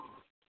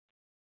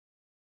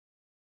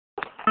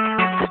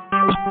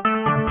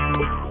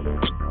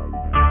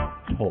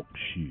Talk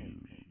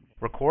shoes.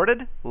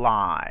 Recorded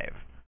live.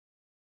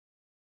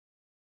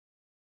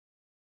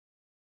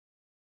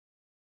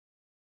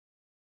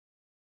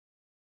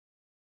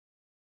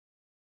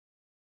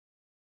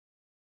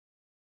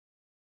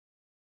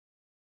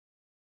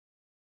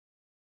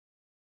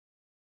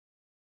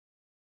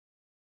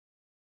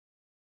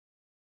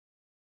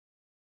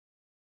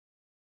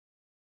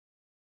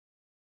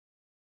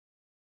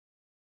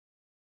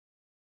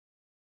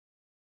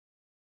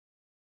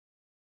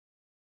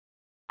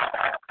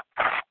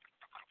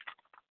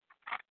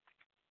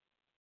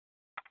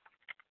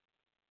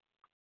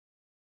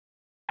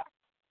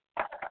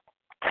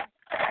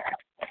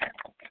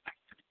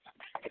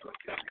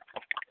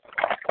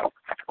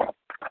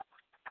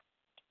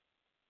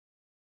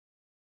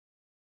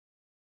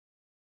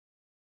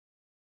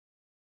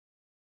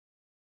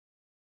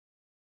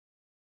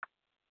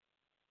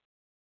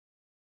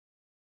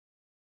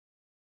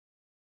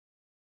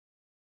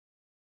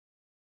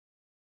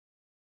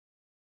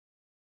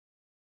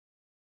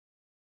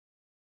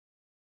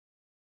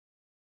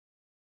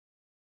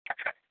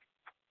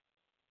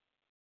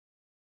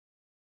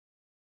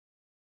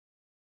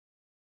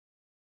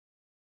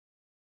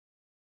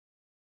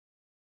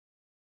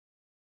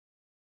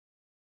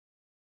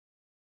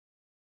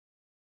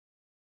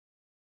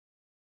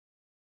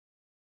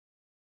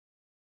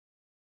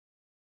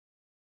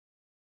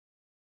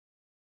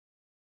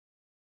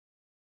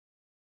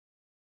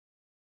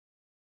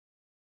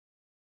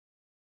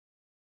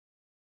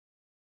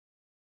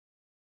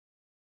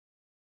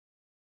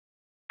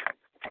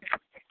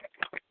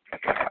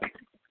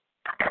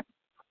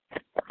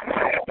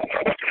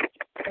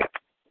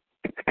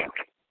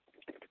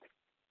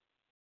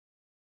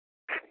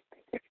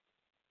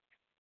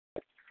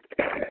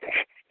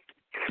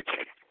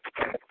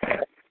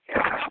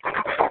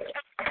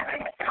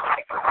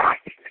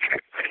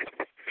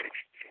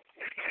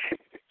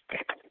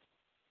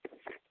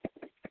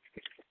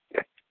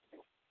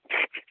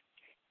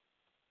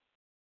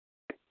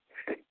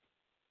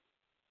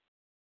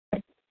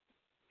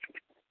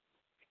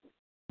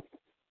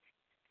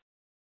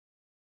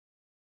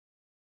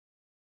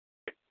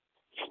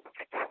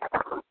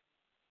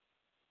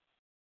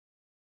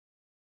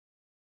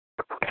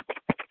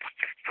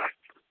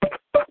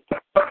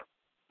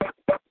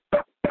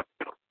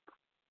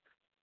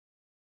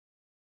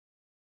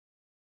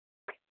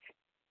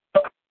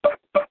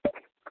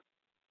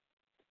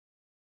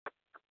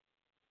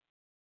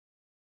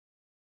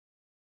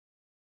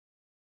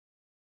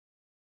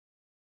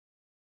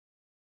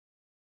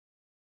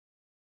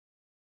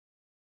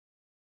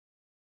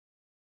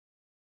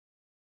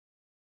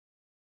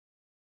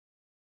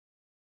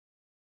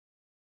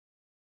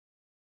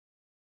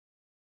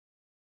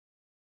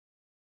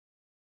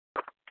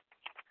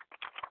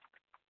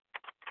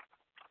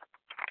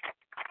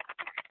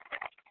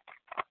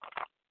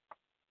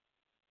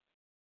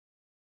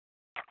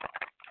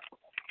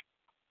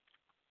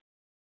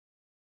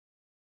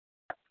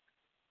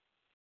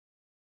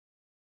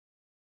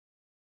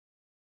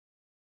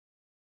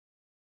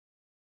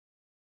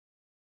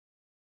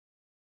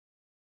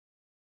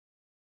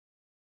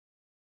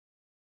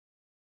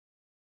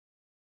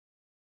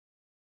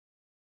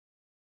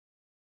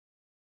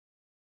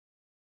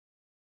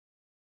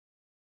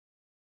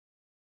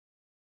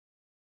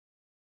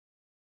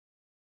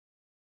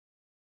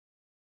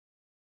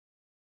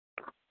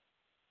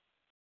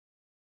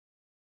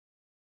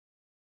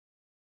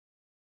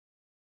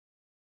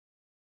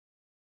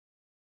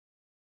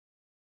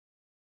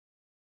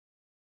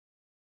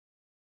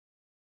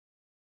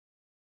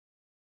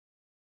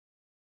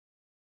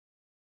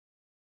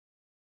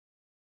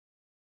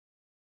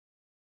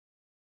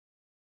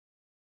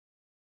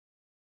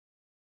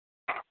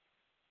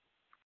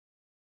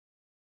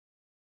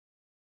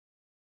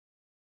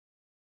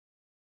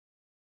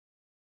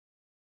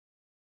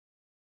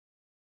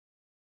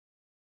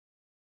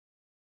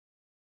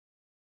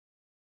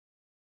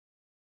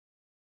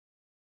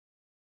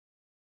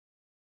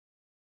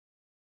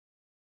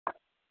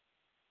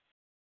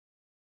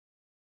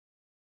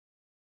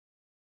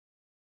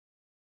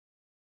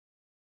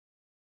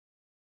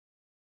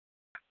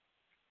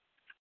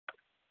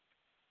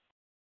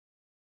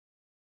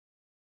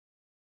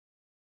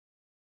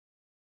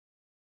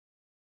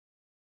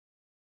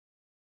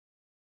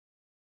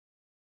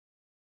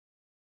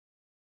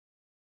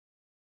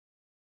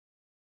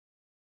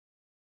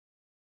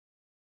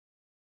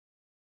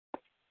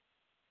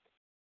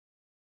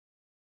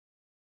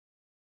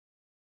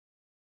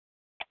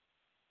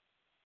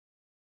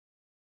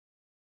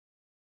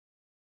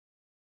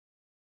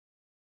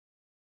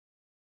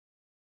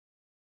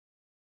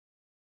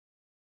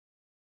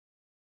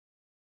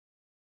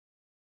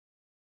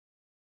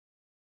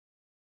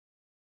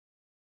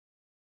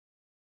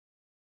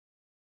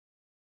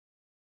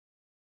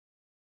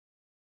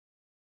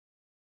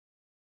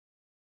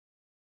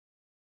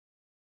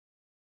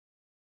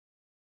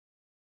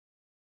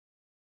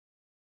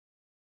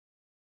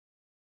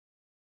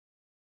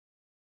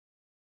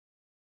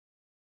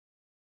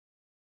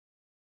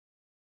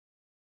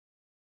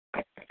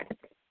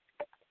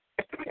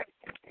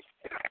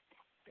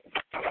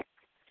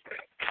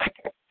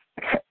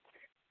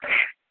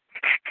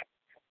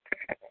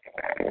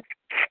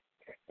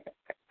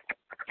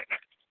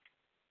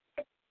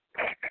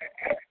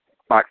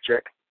 Mic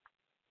check.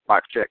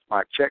 Mic check.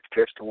 Mic check.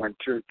 Testing 1,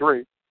 2,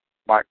 3.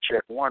 Mic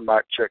check 1.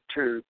 Mic check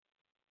 2.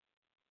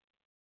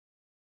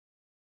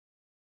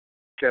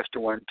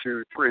 Testing 1,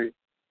 2, 3.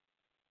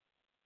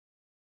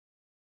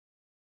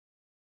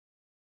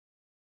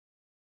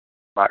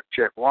 Mic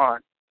check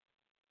 1.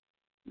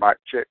 Mic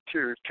check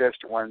 2.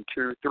 Testing 1,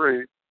 2,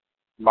 3.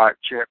 Mic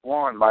check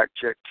 1. Mic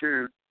check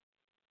 2.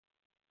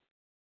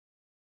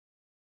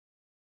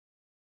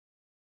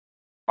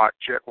 Mic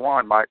check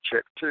 1. Mic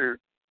check 2.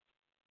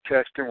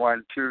 Testing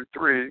 1, 2,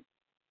 3.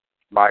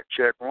 Mic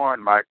check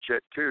 1. Mic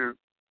check 2.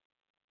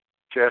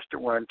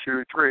 Testing 1,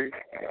 2, 3.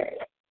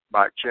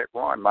 Mic check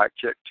 1. Mic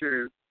check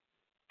 2.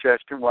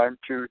 Testing 1,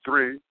 2,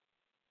 3.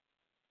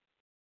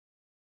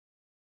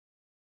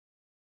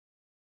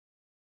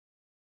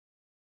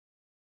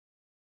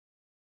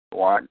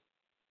 One,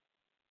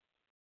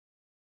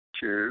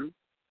 two,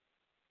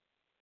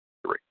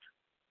 three.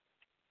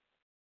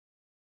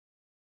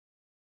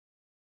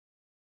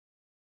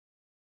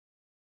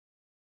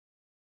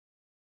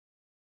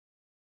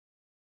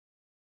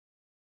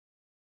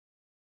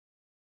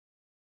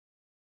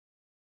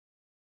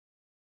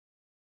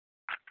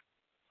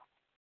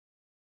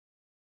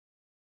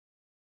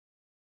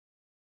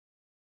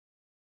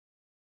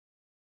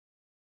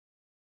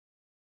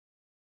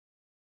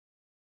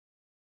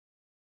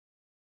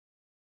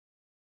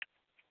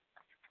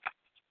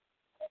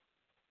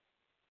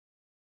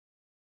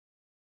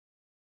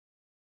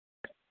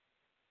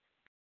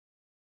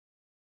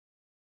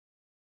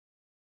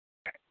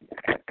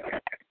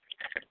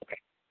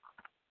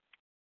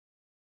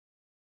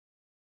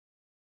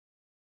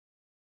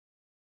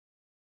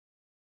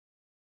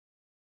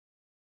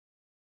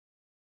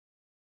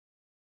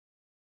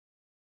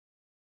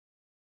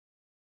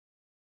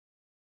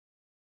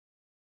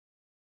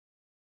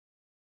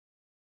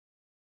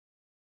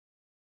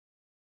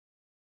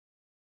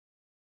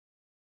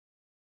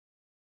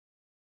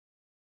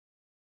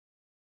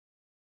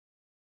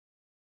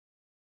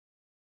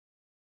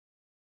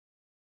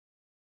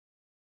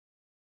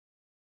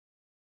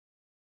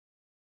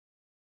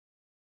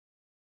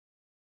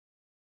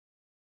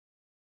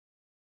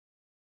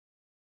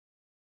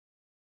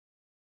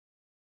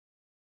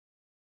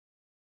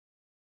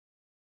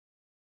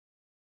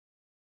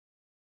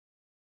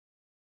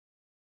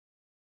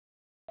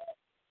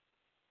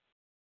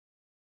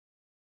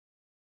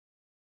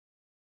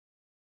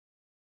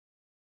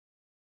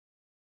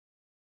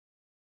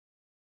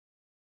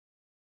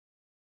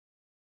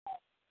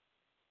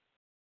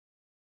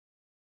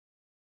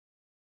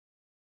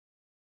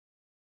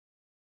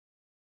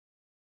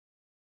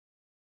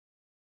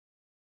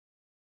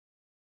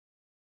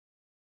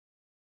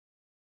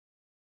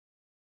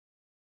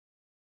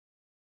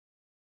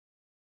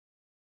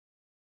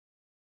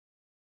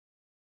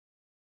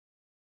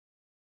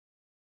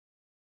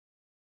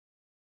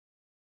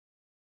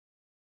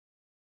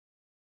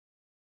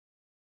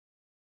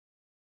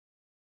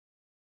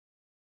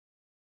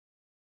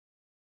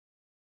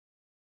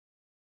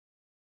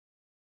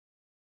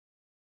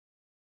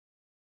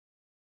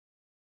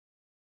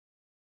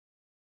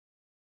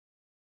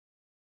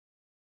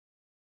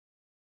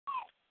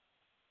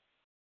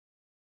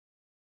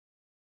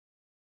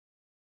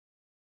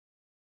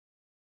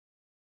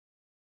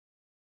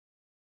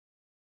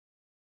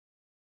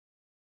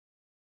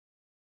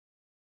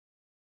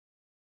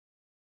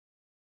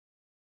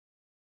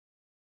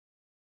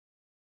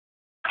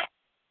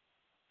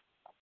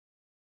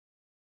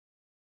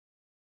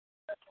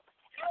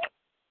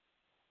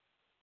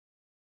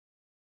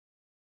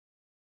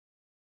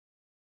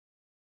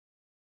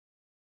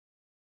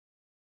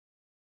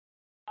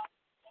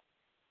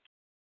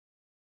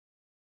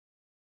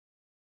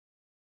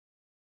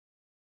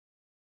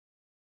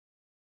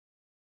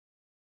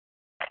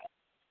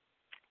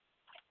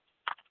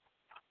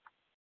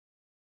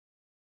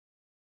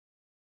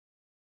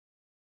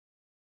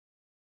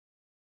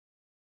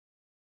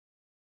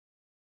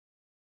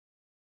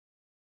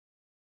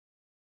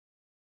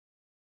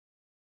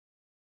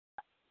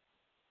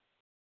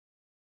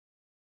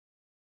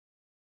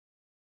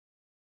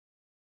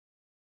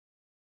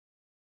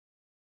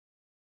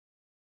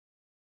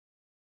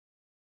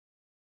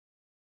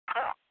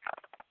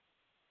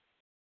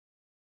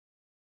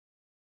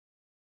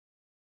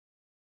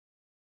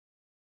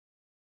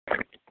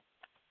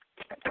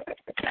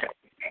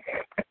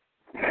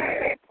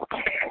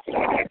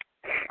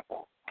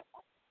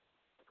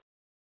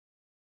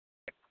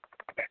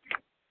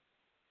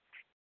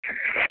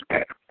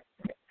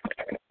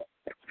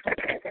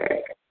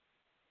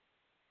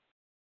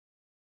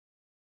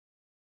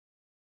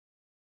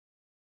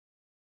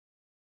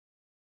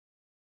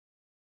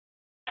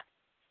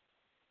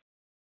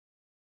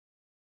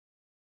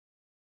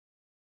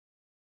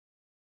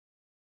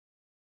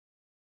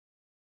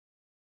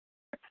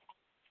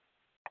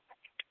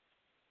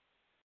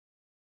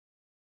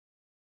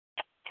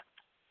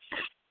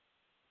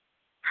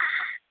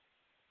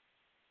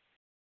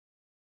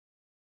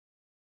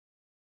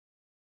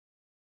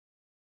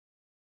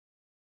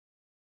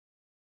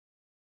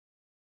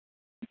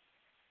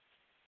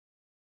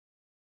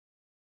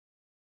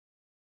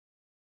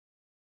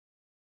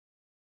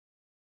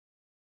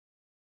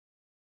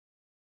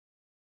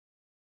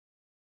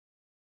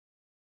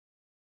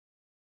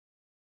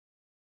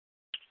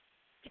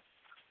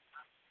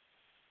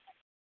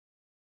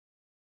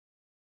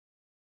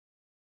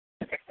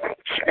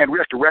 And we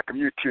have to welcome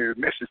you to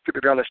Mississippi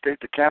Valley State,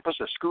 the campus.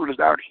 The school is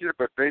out here,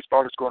 but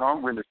baseball is going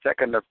on. We're in the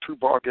second of 2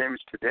 ball games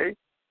today.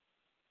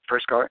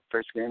 First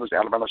game was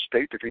Alabama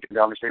State defeating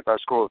Valley State by a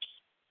score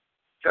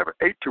of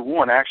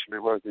 8-1, actually,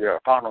 was the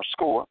final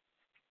score.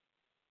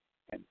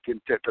 And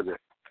getting set for the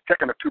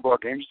second of 2 ball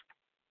games.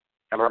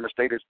 Alabama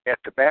State is at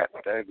the bat.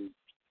 And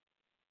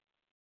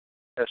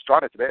has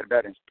started the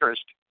batting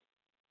first.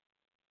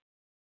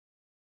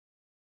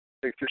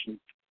 They're fishing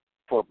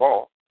for a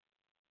ball.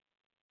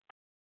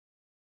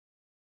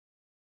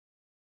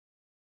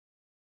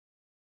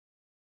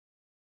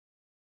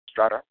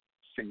 Strata,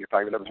 senior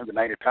 5'11",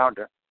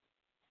 190-pounder.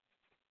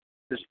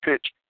 This is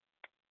pitch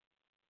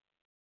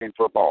in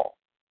for a ball.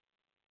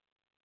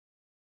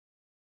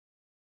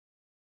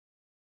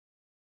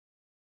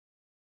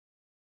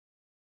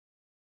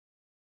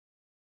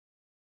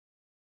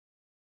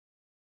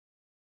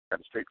 Got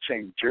to State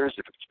changed jersey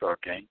for the start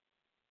game.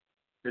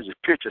 Here's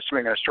a pitch, a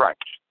swing, and a strike.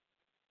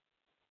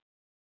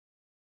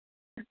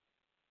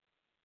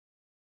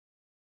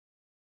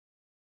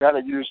 Got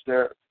to use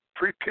their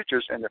 3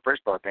 pitchers in the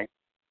first ball game.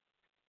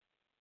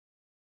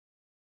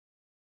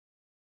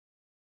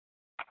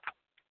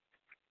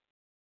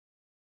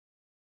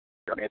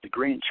 Got to have the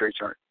green shirts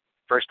on.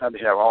 First time they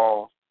have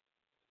all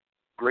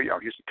gray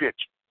on. Here's the pitch.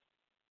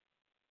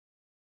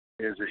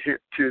 There's a hit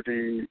to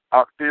the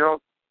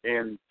outfield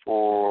and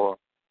for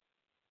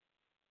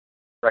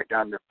right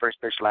down the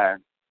first base line,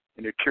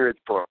 and they carried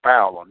for a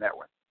foul on that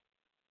one.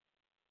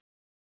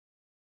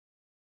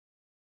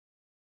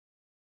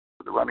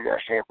 The runner got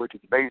halfway to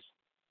the base.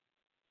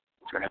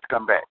 He's going to have to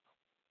come back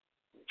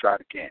and try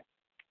it again.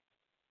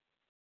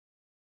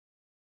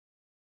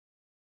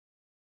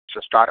 It's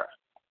a starter.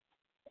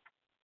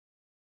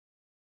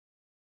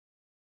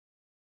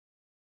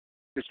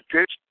 It's a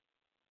pitch.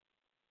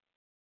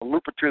 A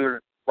looper to the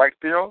right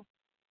field.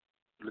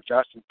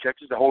 Johnson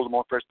catches to hold him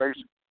on first base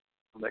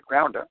on that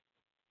grounder.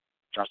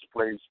 Johnson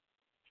plays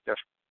that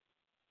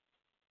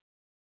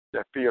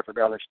field for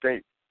Valley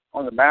State.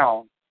 On the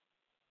mound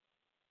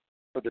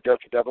for the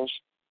Delta Devils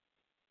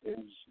is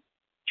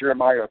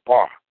Jeremiah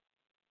Barr.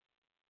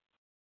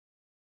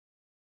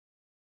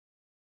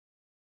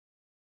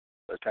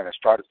 That kind of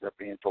started up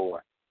in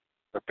for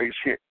a base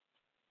hit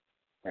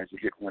as he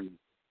hit one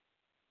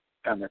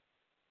down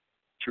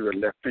to the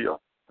left field,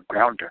 a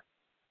grounder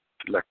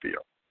to left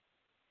field.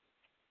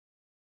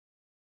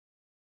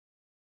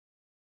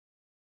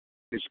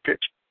 It's a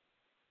pitch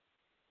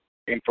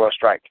in for a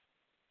strike.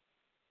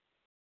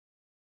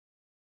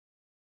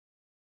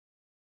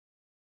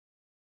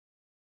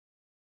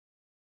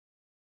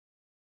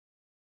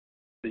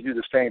 They use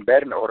the same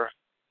batting order.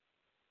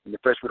 In the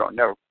first, we don't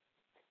know.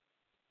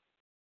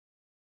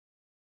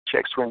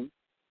 Check swing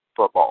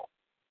for a ball.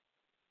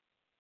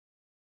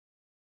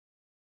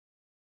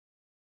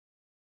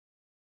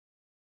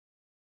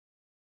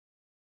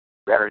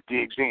 Batter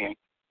digs in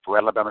for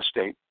Alabama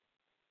State.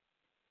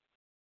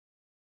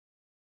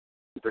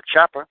 The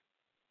chopper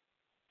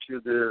to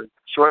the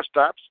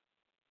shortstops.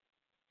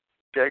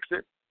 Takes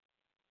it.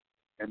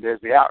 And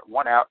there's the out.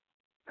 One out.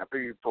 I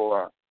believe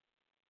for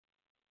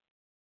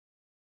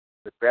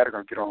the batter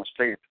going to get on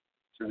safe.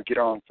 So we get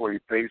on for a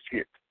base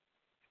hit.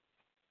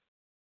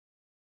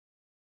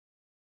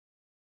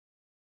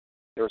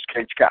 There was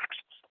Cage Cox.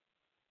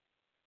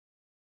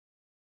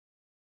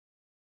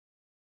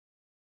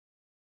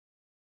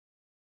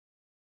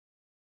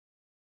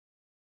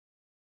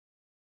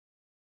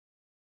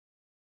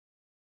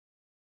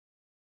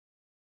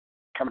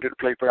 Coming to the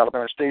plate for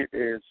Alabama State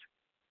is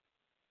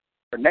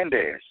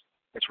Hernandez.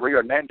 It's Ray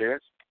Hernandez.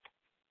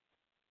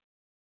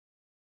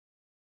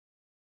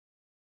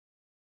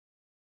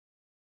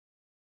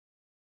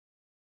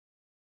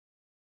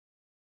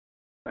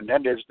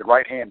 Hernandez is the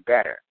right-hand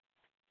batter.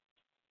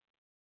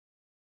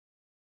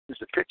 Here's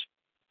the pitch.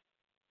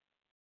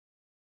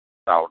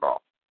 Fouled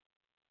off.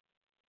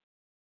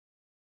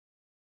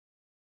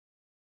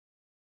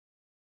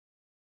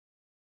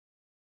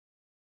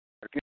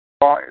 Again,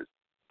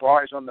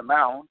 Barr is on the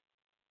mound.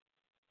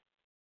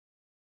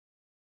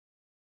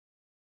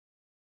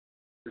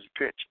 Here's a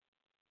pitch.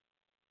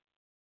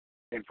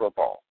 In for a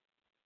ball.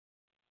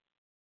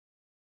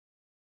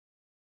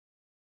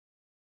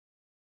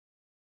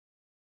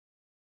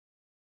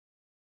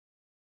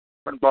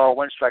 One ball,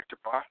 one strike to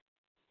Barr.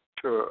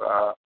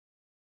 To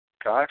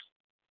Cox.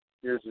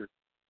 Here's a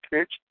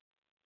pitch.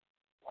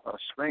 A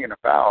swing and a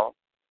foul.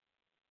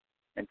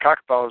 And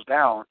Cox falls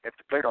down at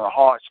the plate on a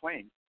hard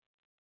swing.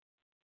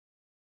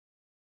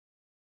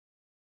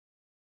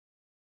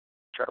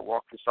 Try to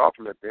walk this off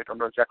a little bit. Don't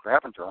know exactly what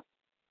happened to him.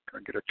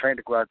 Going to get a train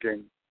to go out there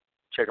and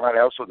check him out.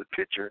 Also, the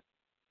pitcher,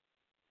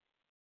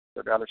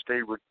 the Valley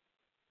State would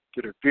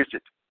get a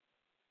visit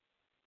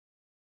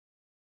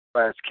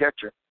by his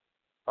catcher.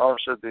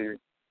 Also, the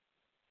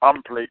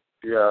home plate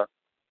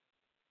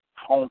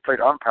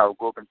umpire will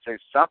go up and say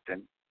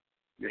something.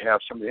 You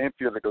have some of the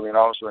infielder go in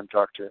also and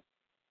talk to.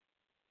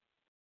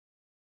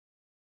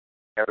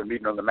 Have a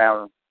meeting on the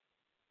mound.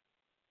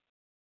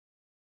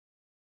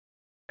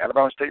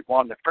 Alabama State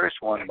won the first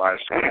one by a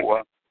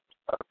score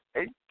of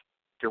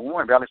to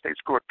 1. Valley State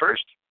scored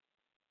first,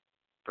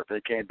 but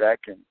they came back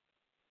and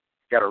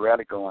got a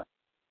rally going,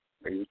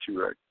 maybe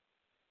to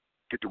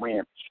get the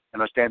win.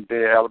 And understand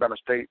there, Alabama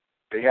State,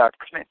 they have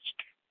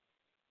clinched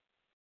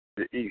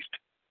the East.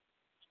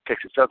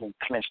 Texas Southern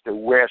clinched the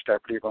West, I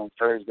believe, on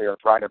Thursday or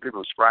Friday. I believe it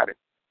was Friday,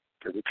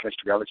 because they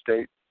clinched Valley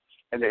State.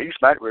 And the East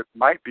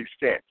might be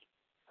set.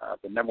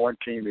 The number 1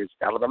 team is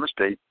Alabama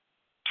State.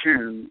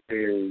 2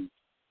 is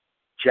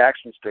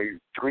Jackson State.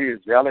 3 is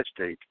Valley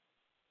State.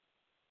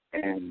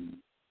 And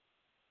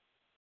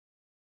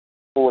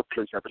 4th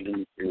place, I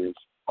believe, is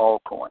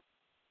Alcorn.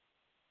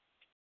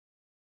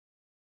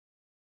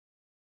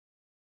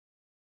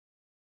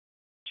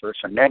 So it's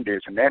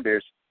Hernandez.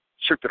 Hernandez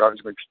shifted off.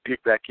 He's going to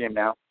pick back in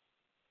now.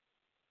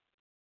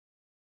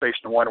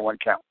 Facing a 1-1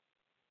 count.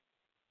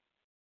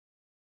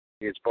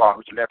 Here's Barr,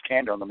 who's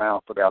left-hander on the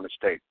mound for Valley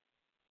State.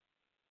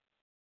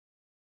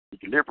 The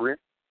delivery.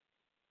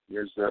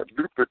 Here's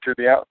Looper to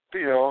the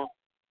outfield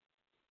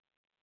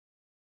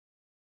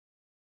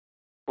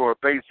for a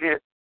base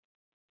hit.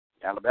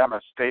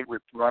 Alabama State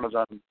with runners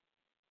on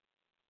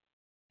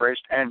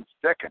first and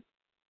second.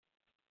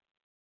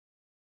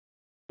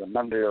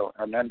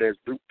 Hernandez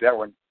looped that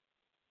one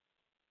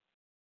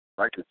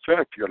right to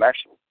center field,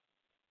 actually.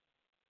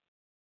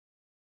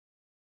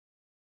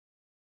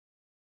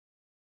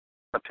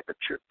 I'll take a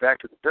trip back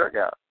to the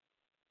dugout.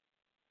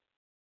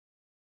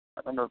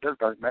 I don't know if they're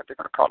going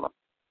to call him.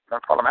 They're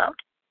going to call him out.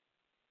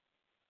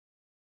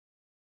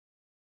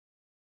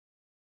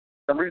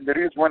 For some reason,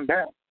 there is one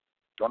down.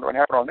 Don't know what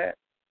happened on that.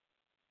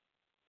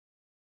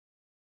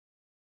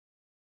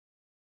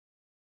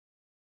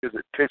 Is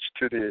it pitched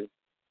to the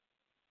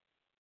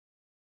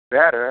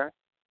batter,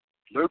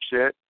 loops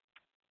it,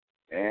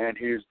 and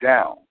he's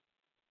down.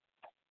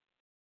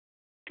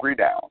 3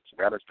 downs.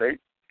 Valley State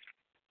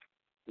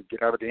to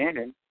get out of the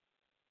inning.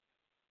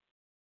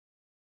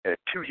 Had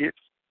 2 hits,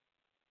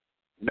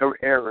 no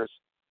errors,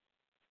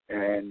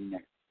 and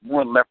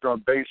 1 left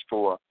on base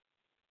for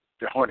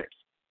the Hornets.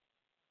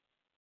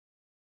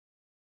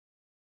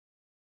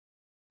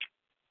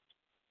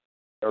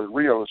 The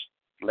Rios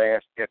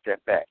last at that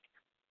bat.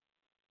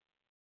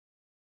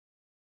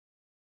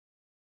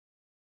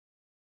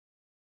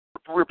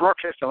 We're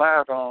broadcasting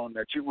live on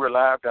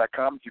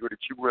QWearLive.com. You go to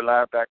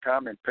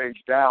QWearLive.com and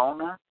page down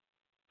to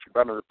the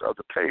bottom of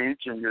the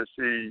page, and you'll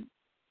see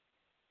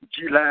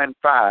G-Line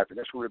 5, and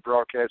that's what we're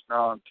broadcasting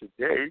on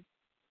today.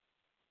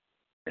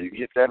 And you can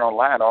hit that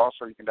online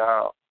also. You can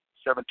dial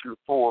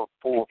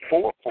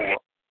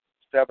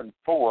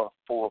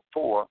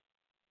 724-444-7444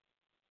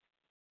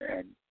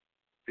 and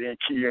then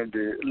key in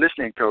the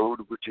listening code,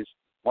 which is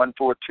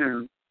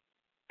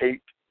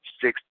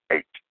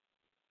 142868.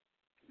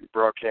 We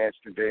broadcast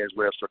today as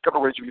well. So a couple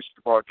of ways you listen to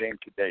the ball game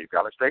today.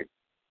 Valley State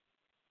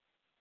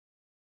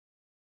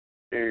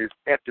is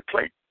at the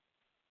plate.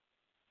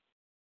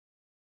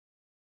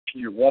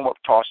 Your warm-up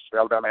tosses for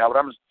Alabama.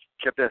 Alabama's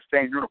kept that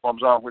same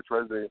uniforms on, which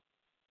was the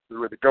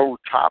gold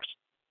tops,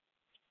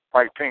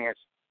 white pants,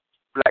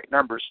 black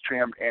numbers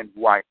trimmed, and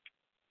white.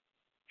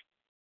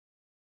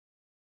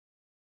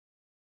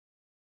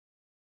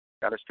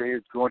 Valley State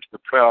is going to the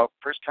playoff.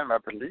 First time, I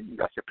believe,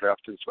 that's the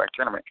playoff to the SWAC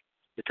tournament.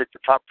 They take the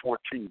top 4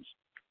 teams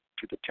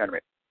to the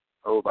tournament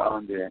over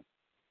on the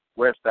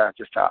west side.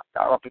 I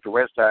don't think the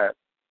west side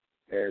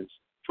has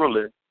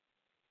fully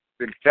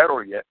been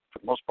settled yet. For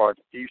the most part,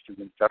 the east has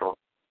been settled.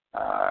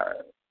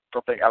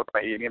 Don't think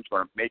Alabama A&M is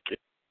going to make it.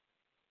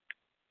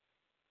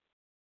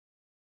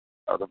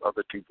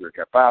 Other teams, we've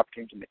got 5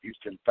 teams in the east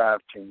and 5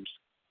 teams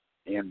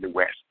in the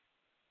west.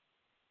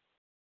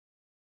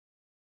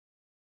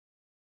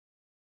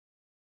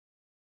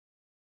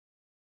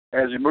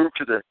 As we move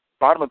to the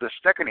bottom of the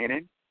second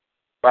inning,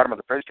 bottom of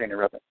the first inning,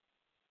 rather,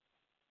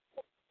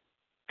 it's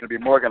going to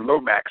be Morgan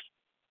Lomax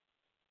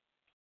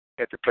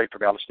at the plate for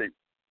Valley State,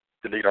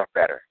 the leadoff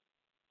batter.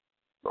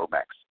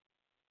 Lomax.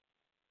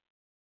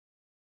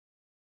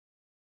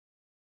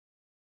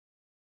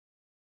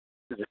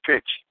 There's a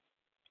pitch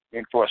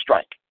in for a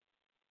strike.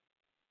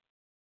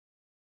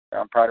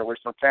 I'm probably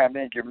wasting some time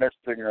then, giving that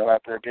signal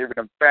out there, gave it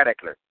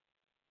emphatically.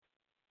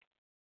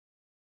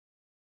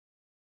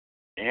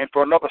 In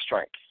for another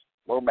strike.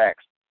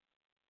 Lomax.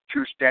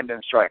 2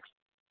 standing strikes.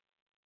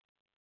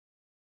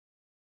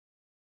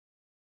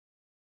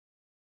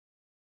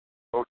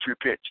 0-2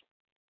 pitch.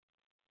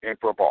 In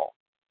for a ball.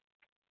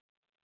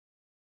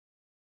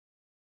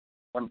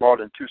 1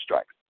 ball and 2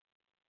 strikes.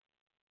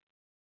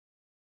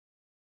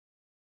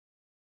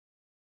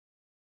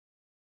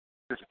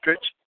 There's a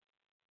pitch.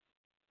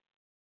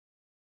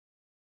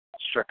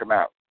 Struck him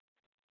out.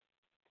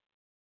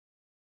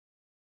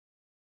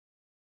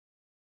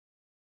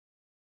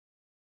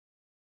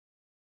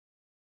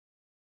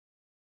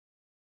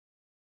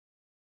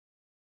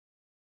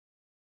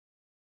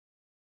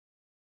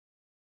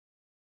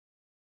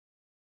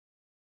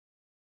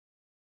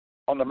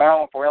 On the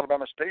mound for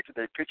Alabama State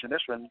today, pitching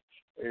this one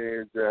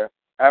is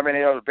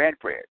Avenel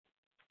Vancrez.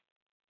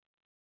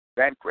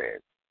 Vancrez,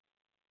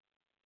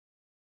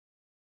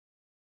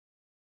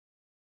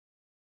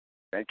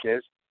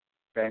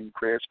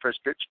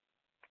 first pitch.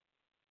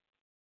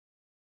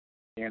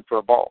 In for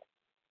a ball.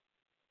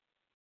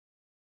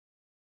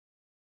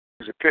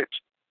 Here's a pitch.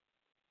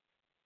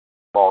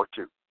 Ball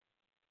 2.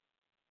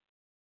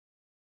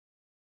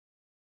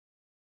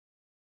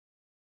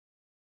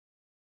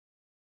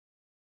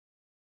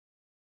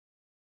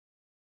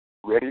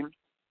 Ready?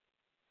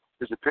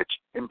 Here's a pitch.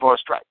 In for a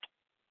strike.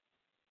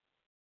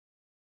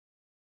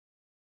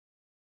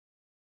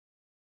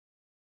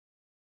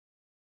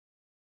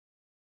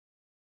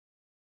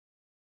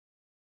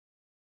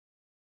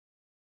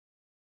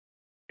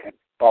 And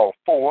ball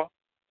 4.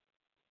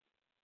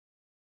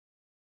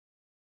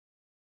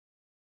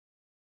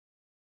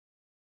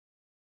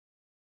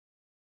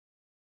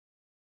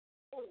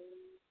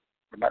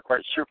 We're not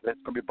quite sure if that's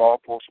going to be ball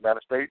 4 from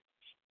Valley State.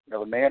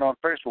 Another man on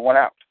first for 1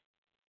 out.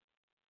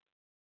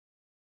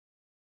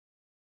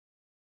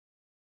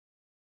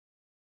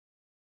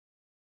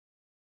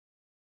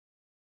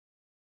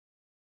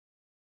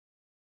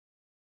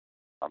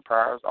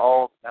 Umpires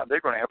all, now they're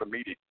going to have a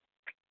meeting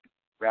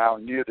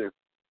around near the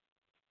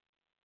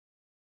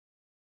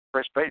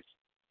first base.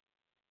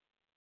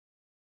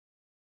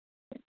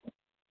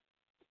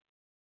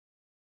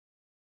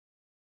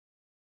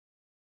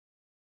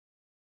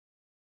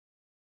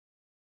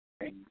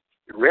 And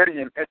ready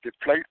and at the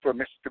plate for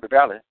Mississippi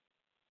Valley.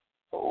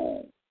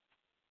 Oh,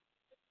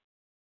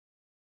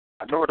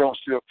 I know I don't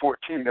see a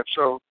 14. If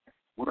so,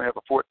 we don't have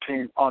a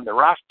 14 on the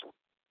roster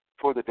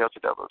for the Delta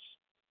Devils.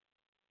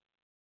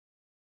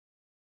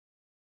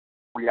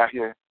 We out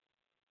here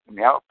in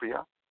the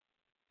outfield.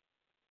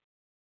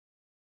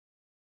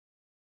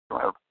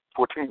 Don't have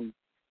 14.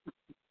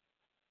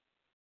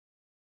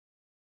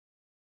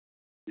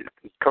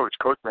 His coach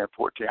ran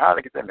 14. How did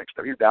I get that mixed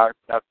up? He's down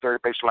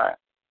third baseline.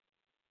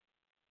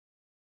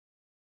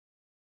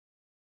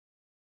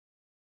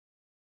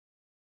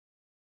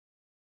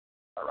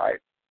 All right.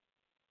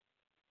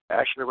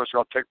 Actually, what's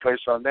going to take place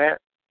on that,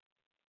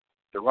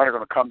 the runner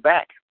going to come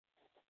back.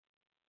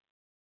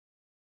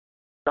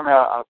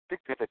 Somehow, I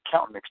think they had the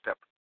count mixed up.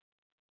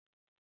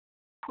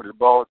 Put the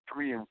ball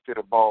 3 instead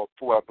of ball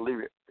 4, I believe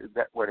it. Is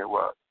that what it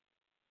was?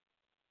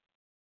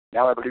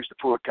 Now I believe the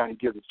full county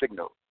gives a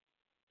signal.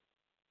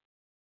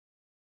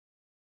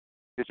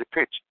 Here's a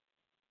pitch.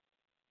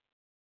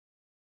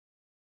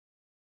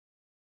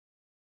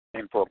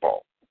 In for a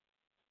ball.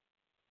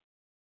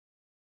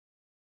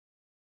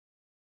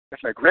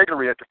 That's like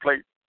Gregory at the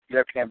plate,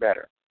 left-hand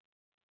batter.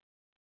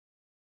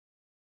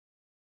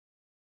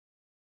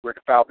 We're at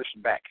the foul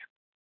position back.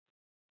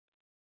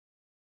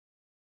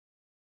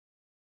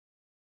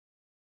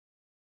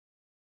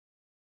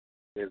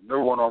 There's no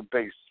one on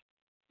base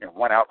and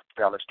 1 out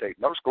for Valley State.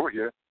 No score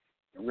here.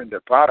 And we're in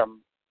the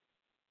bottom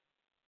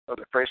of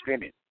the first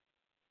inning.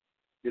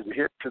 There's a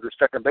hit to the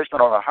second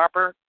baseman on a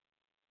hopper.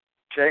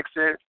 Takes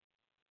it.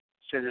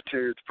 Sends it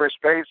to first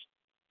base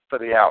for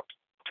the out.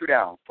 2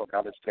 down for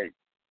Valley State.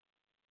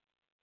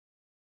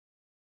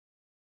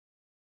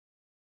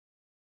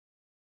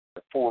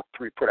 The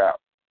 4-3 put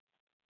out.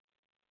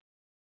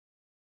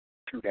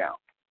 2 down.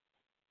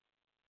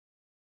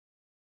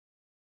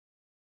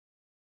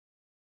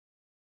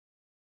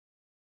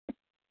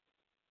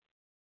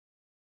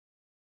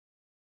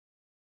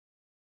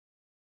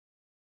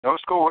 No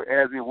score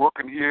as we work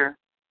in here.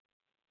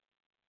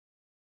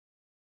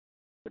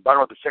 The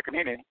bottom of the second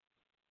inning.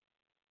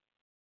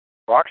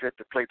 Barkley at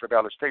the plate for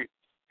Valley State.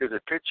 Here's a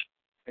pitch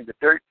in the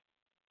dirt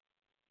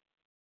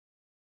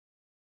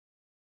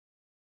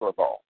for a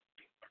ball.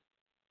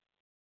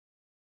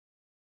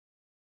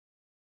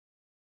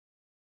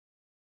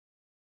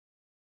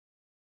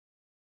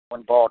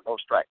 One ball, no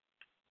strike.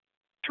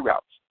 2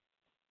 outs.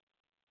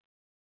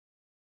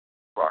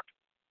 Barkley.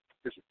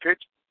 Here's a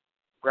pitch.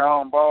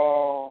 Ground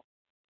ball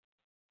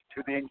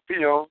to the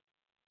infield.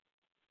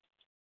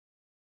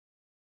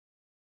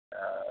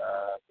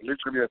 I believe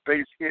it's going to be a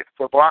base hit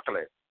for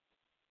Barkley.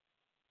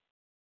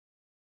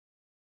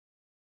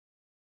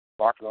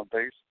 Barkley on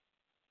base.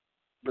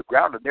 The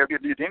grounder never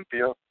did lead the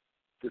infield.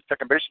 The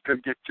second baseman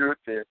couldn't get to it.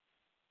 The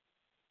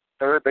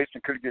third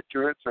baseman couldn't get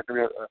to it. So it could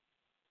be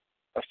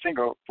a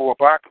single for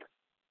Barkley.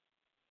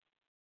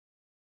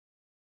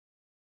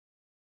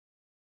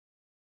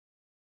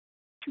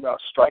 Two out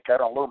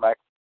strikeout on Lomax.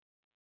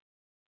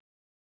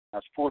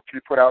 That's 4-3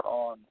 put out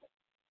on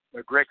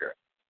McGregor.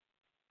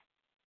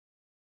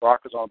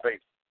 Barkley's on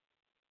base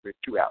with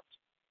 2 outs.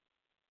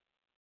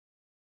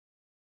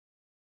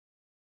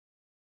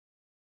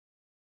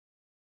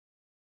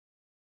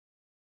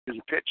 Here's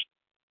a pitch.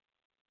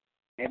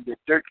 In the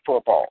dirt for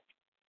a ball.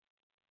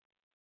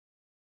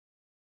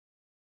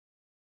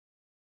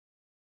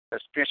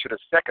 Let's pitch to the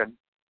second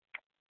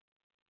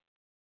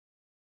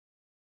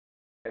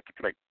at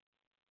the plate.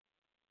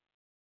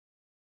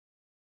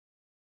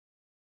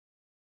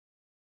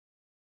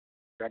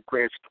 Then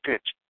creates the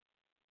pitch.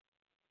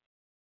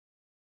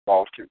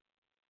 Ball 2.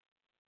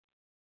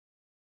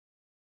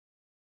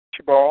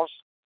 2 balls.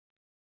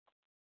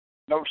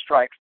 No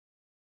strikes.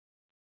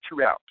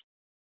 2 outs.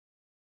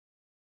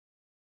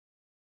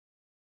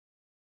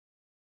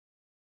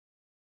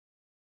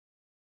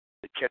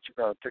 The catcher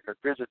going to take a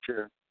visit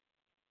to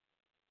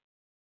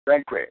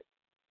Banquet.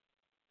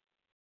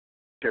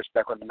 Pitch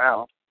back on the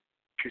mound.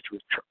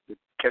 The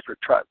catcher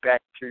would trot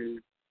back to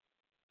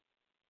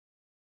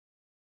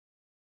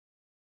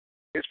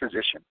his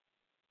position.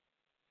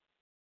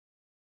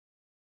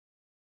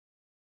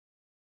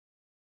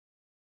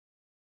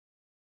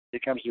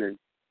 Here comes the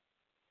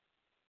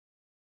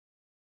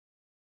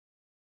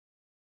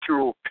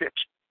 2-0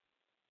 pitch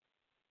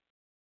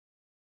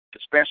to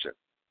Spencer.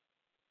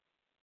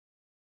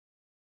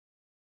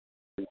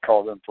 He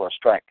called in for a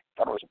strike.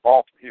 Thought it was a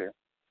ball from here,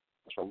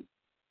 so you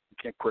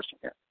can't question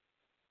it.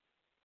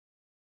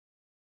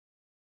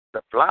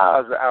 The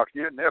flies are out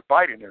here, and they're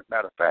biting, as a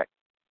matter of fact.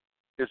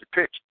 Here's a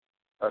pitch,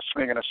 a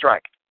swing and a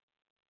strike.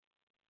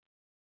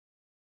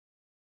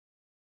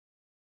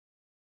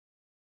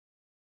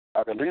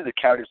 I believe the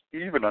count is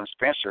even on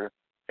Spencer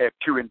at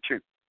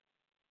 2-2.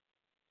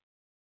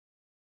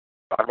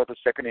 Bottom of the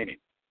second inning.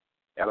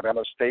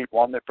 Alabama State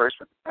won their first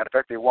one. Matter of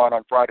fact, they won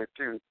on Friday,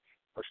 too.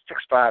 A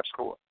 6-5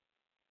 score.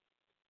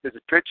 There's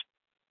a pitch,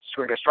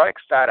 swing and strike,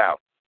 side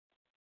out.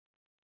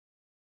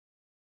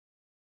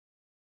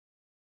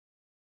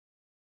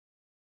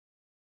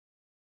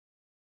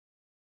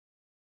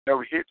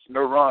 No hits,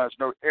 no runs,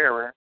 no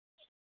error.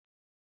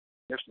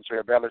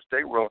 Necessary Valley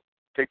State will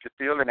take the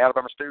field, and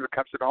Alabama State will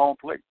come to the home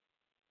plate.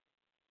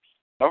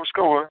 No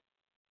score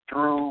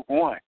through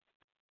 1.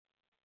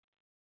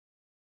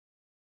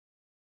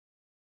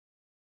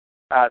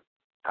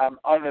 I'm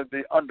under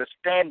the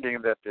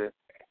understanding that the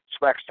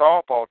SWAC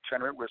softball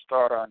tournament will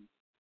start on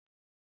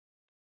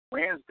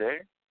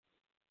Wednesday.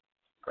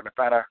 Going to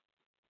find out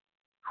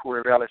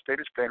who Valley State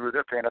is playing, who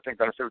they're playing. I think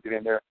Valley State will get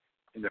in there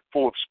in the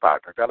 4th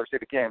spot. But Valley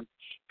State, again,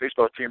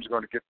 baseball teams are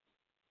going to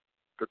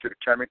go to the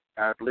tournament,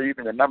 I believe,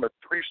 in the number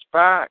 3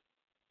 spot.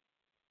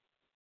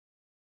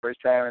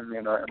 First time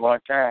in a long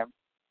time.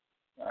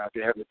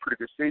 They're having a pretty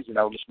good season.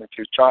 I was listening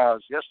to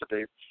Charles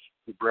yesterday,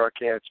 who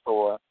broadcast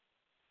for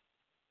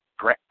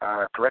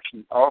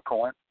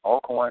Alcorn.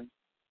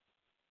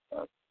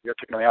 They're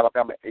taking on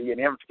Alabama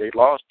A&M today.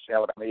 Lost to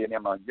Alabama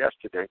A&M on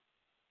yesterday.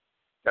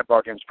 That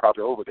ball game's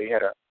probably over. They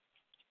had a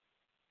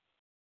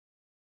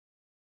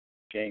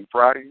game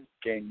Friday,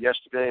 game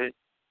yesterday,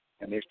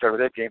 and they started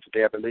that game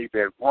today. I believe they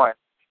had won.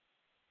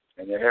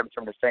 And they're having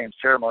some of the same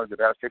ceremonies that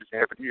Valley State is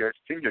having here at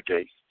Senior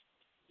Day.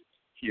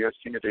 Here,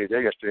 Senior Day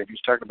there yesterday. He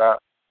was talking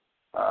about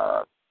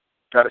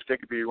Valley State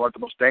could be one of the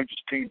most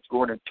dangerous teams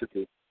going into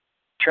the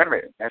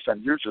tournament. That's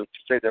unusual to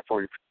say that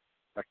for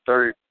a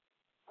third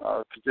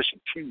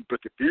position team, but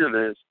the deal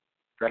is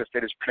Valley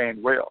State is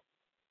playing well.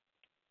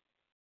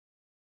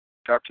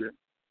 Talked to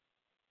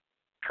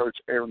Coach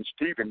Aaron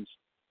Stevens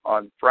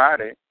on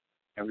Friday,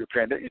 and we were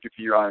playing that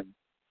interview on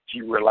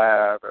G-Ware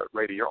Live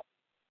radio.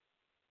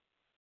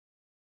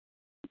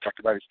 We talked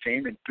about his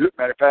team, and good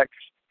matter of fact,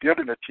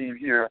 building a team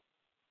here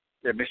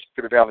at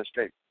Mississippi Valley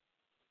State.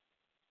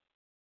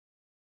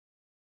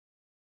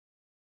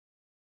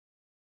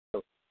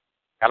 So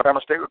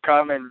Alabama State will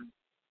come in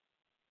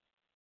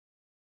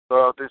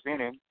this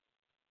inning,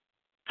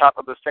 top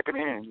of the second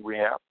inning we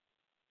have.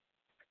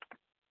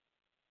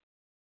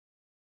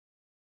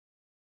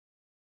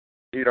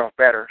 Leadoff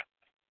batter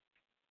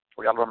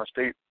for Alabama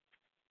State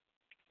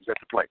is at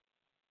the plate.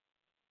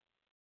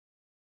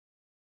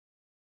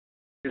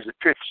 Here's a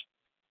pitch,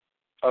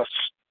 a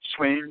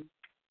swing,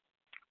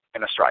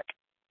 and a strike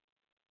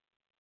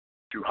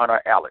to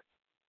Hunter Allen.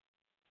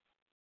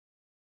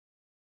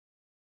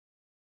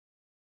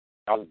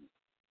 Allen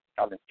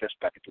steps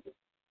back into the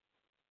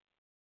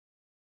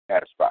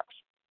batter's box.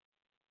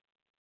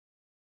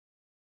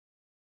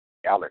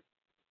 Allen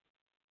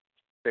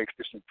takes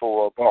this in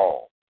for a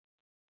ball.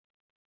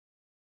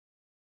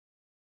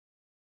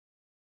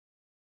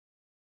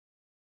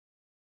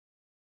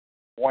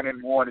 One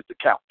and one is the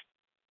count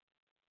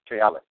to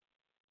Allen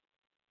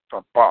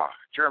from Barr,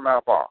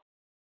 Jeremiah Barr.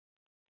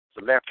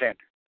 It's a left-hander.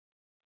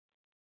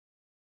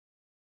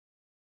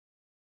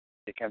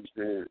 Here comes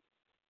the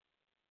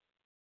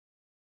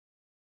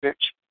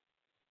pitch.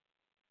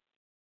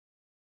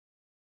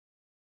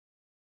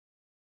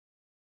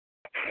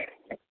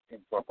 In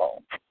for a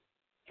ball.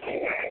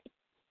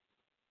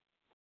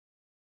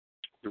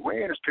 The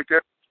wind is picked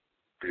up.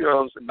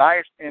 Feels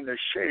nice in the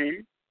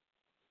shade.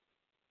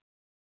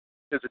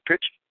 There's a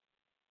pitch.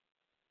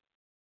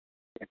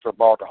 In for a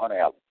ball to Hunter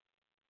Allen.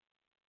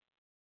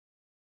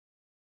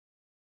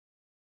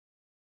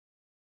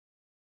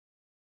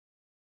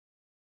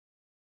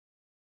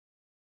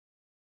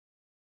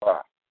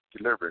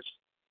 Delivers.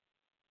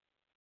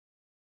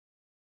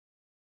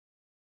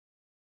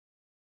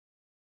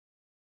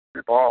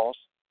 Three balls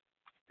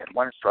and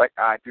one strike.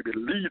 I do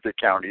believe the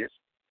count is.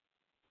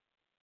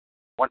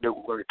 One day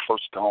we're very close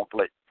to home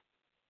plate.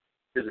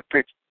 Here's a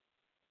pitch.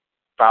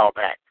 Foul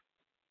back.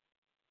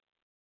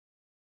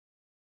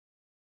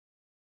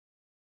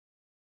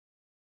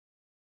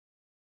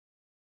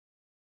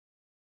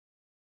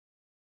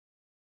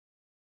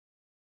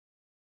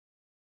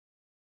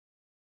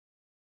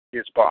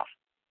 Here's Barr.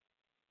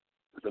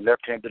 With a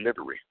left-hand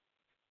delivery.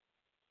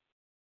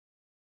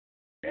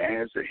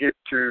 And it's a hit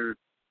to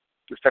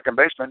the second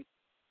baseman.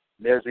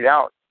 There's the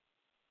out.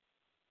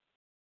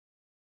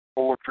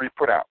 4-3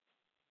 put out.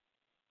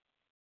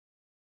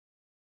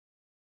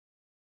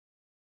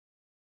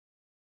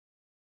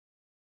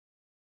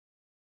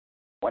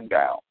 One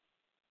down.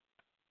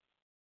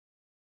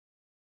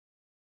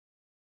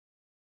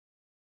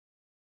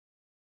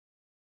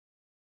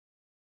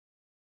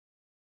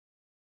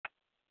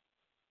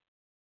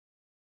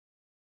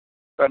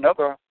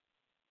 Another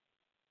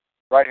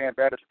right-hand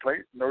batter to play,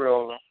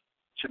 Noel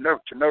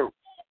Chino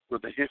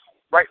with a hit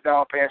right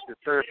down past the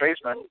third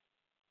baseman,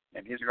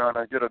 and he's going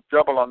to get a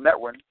double on that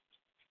one.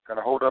 Going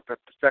to hold up at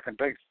the second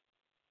base.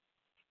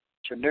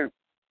 Chino.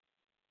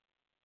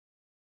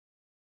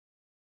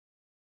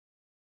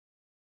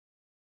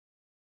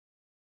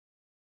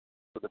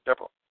 With a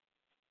double.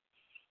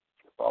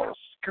 The ball is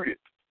scooted.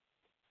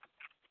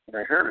 And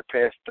I heard it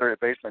past third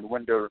baseman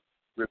Wendell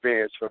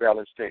Rivers for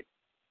Valley State.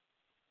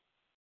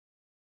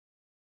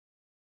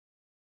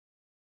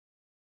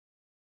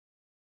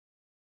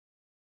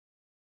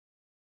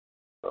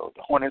 So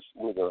the Hornets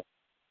with a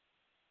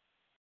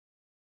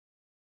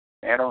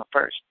man on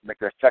first, make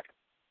that second.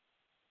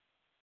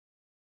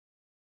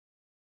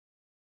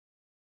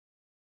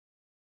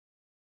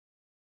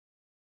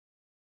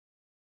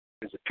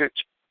 There's a pitch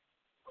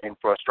in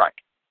for a strike.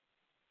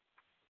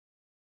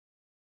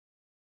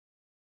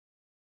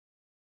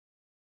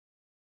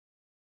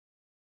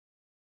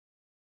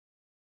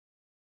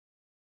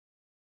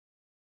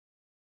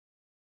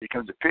 Here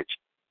comes the pitch.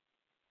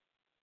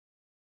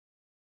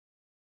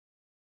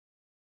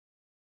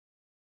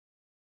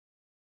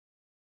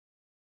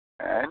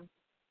 And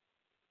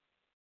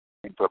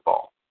in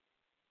football.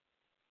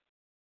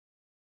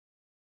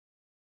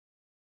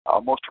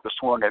 Almost took a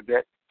swing at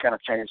that. Kind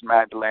of changed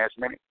mind at the last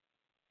minute.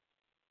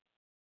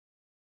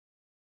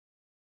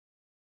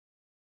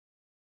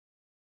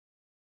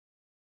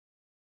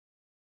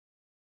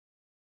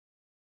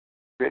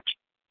 Pitch.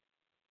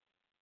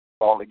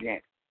 Ball again.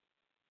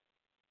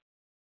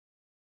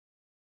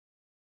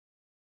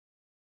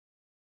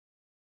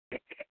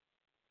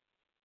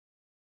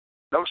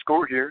 No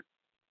score here.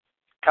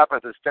 Top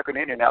of the second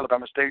inning,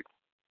 Alabama State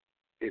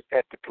is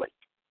at the plate.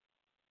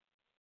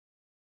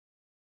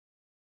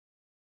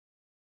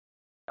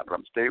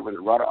 Alabama State with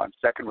a runner on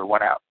second with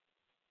one out.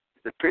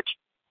 The pitch.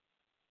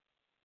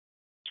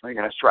 Swing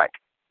and a strike.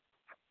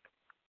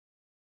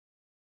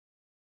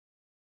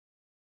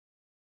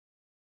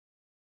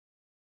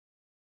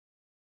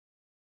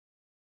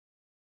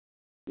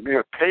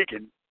 Amir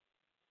Pagan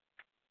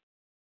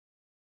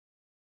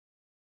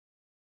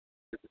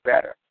is the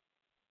batter.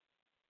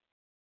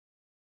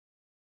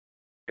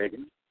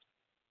 Pagan,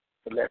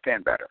 the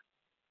left-hand batter.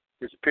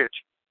 Here's a pitch.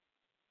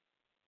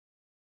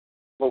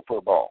 Low for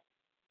a ball.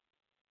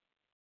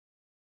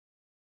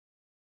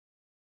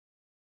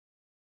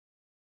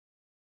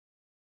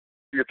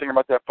 You're thinking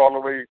about that fall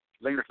away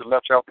leaner to the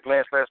left off the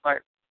glass last night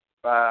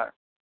by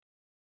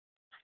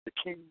the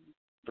King,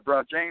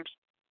 LeBron James.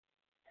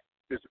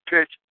 Here's a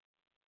pitch.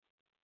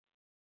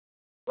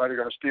 They're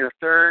going to steer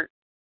third.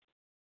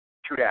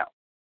 2 down.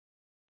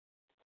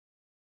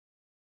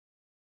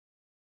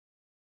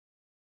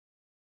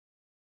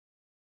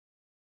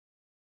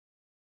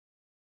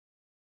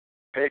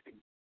 Pagan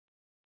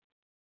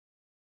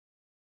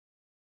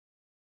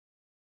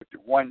with the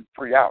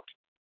 1-3 out.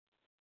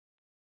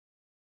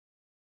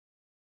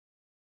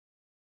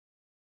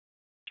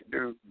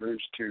 Canoe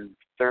moves to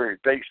third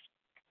base.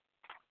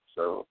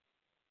 So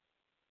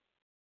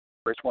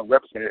first one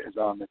represented is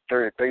on the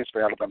third base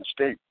for Alabama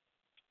State.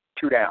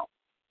 2 down.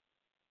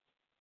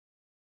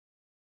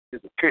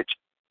 Here's a pitch.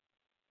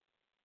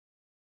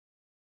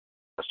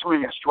 A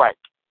swing and strike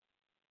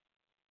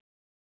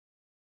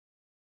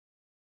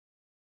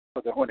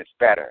for the Hornets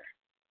batter.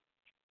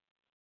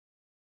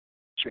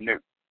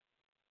 Chinook.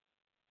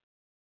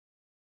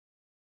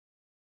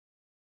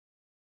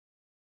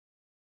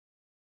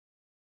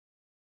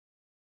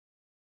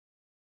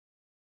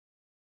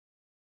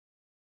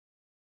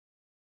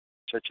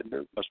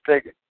 Chinook was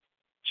Pagan.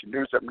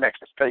 Chinook's up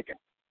next. It's Pagan.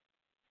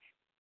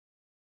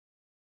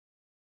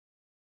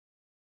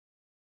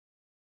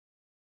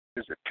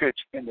 There's a pitch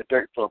in the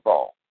dirt for a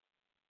ball.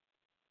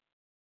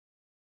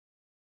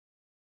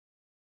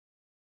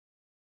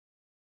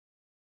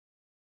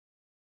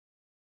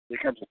 Here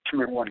comes a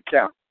 2-1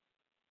 count.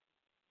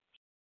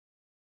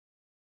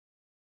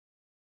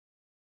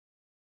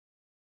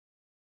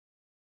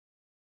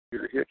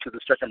 Here's a hit to the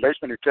second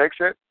baseman who takes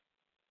it.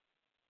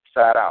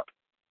 Side out.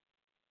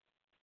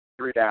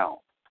 3 down.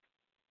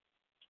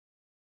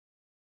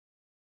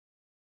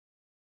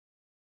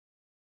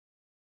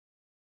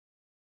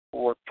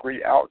 Or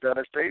 3 out,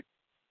 Valley State.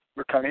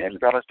 We're coming in.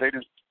 Valley State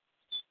is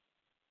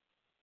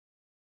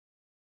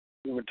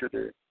moving to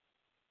the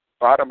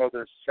bottom of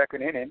the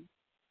second inning.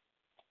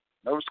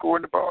 No score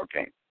in the ball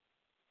game.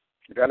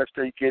 Valley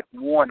State get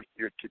 1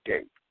 here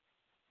today.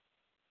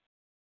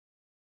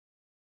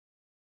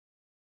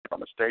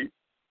 Alabama State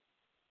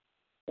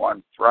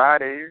won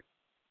Friday.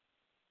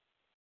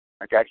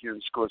 I got here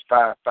and scored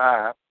 5-5.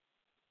 I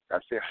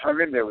said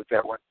hung in there with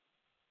that one.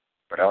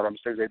 But Alabama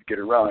State had to get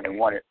a run and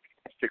won it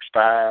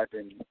 6-5,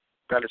 and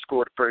Valley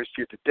scored the first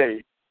here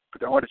today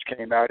But the Hornets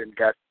came out and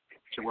got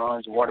some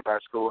runs and won by a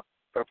score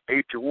of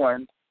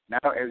 8-1.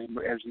 Now,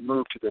 as we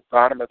move to the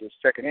bottom of the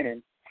second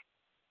inning,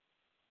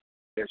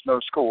 there's no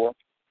score,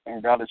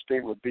 and Valley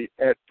State will be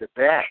at the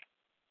bat.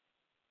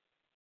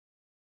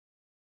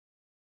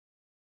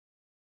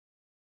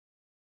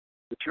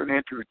 To tune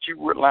in to G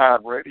Wood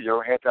Live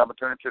Radio, had the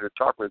opportunity to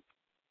talk with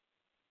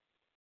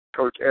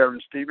Coach Aaron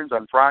Stevens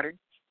on Friday.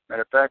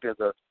 Matter of fact, there's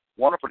a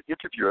wonderful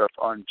interview up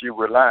on G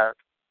Wood Live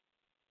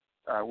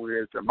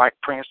with Mike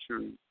Prince,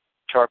 who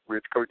talked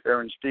with Coach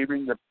Aaron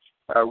Stevens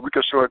a week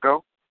or so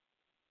ago.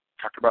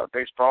 Talked about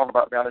baseball,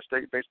 about Valley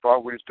State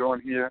baseball, what he's doing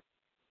here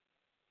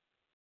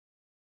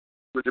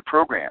with the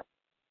program.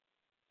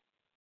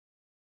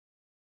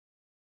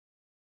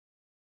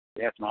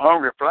 They had some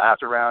hungry flies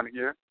around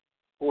here,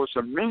 or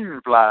some mean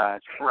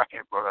flies, right?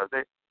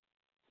 But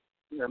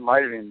they're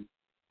lighting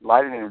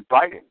and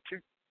biting too.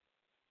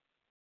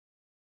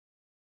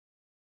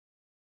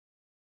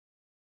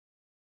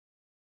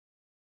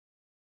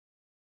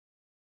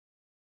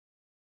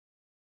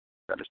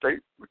 Valley State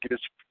will get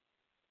its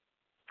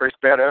first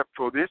batter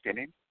for this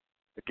inning.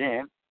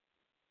 Again,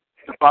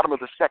 the bottom of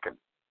the second.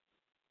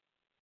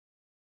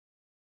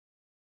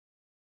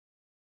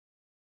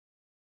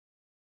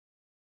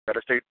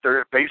 Valley State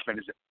third baseman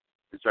is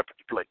up at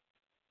the plate.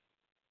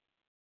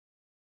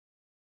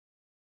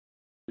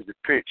 Is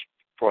a pitch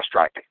for a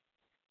strike.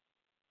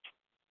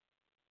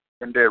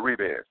 And there,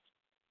 Rivas.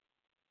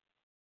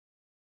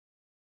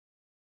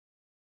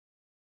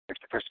 It's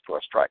the first for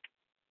a strike.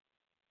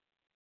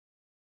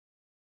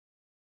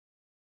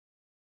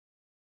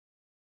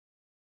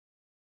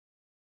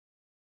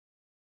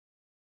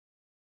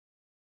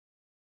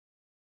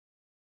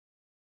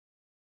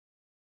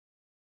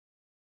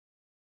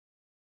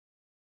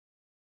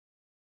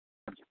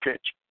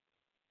 Pitch.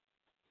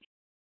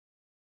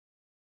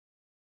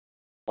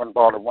 1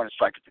 ball and 1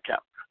 strike at the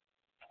count.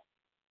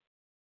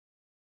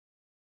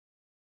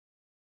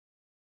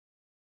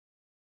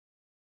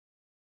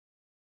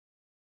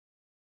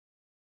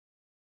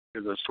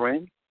 There's a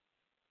swing.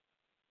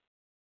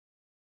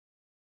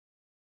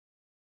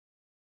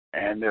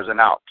 And there's an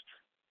out.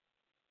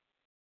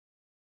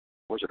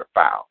 Was it a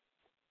foul?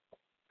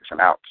 It's an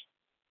out.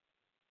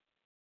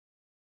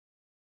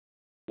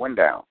 1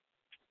 down.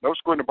 No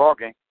score in the ball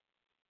game.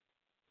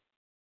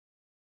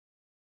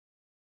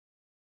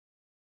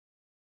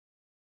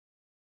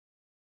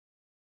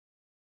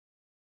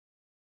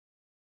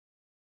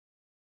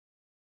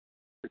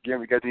 Again,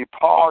 we got the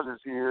pauses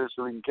here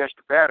so we can catch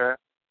the batter.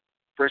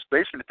 First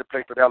baseman at the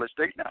plate for Valley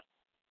State now.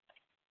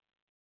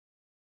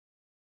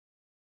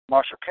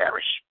 Marshall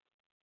Parrish.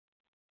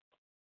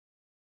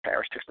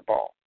 Parrish takes the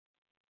ball.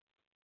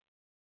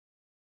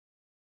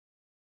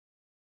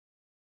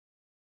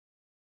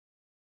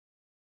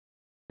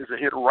 There's a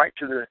hit right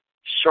to the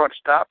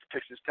shortstop.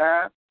 Takes his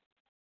time.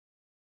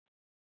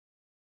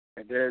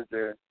 And there's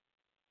the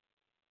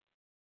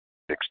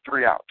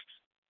 6-3 out.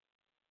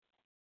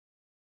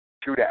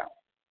 2 down.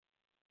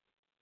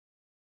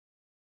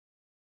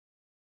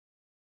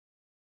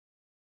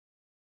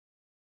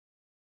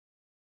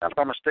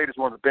 Alabama State is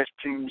one of the best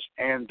teams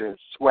in the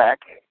SWAC.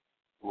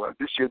 Well,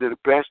 this year they're the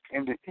best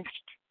in the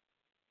East.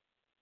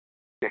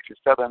 Texas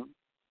Southern,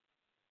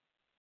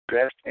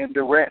 best in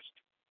the West.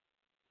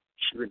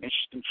 Should be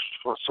interesting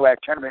for a SWAC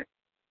tournament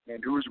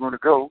and who's going to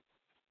go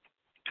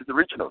to the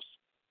regionals.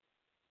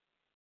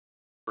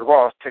 The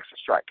ball takes a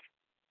strike.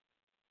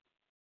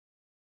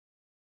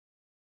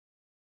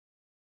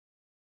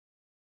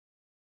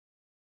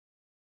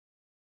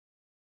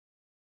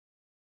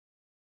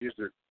 Here's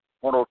the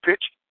 1-0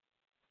 pitch.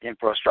 In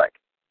for a strike.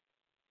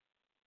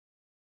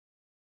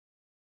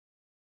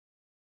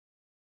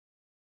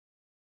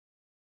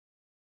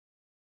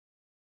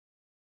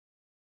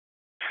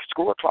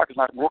 Score clock is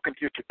not working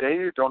here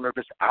today. Don't know if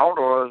it's out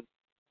or you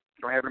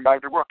don't have anybody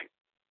to work it.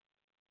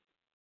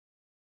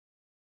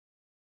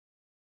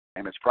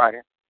 And it's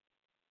Friday.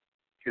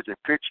 Here's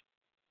a pitch,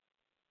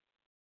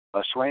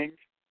 a swing,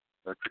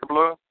 a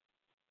dribbler,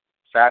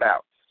 side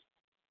out.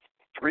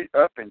 3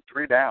 up and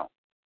 3 down.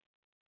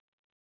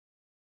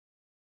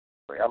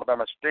 For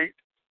Alabama State,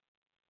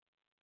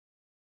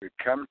 we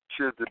come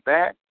to the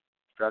bat.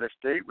 Valley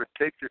State would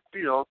take the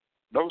field,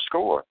 no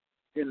score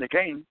in the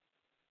game,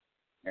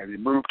 and we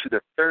move to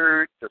the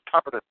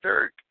top of the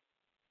third.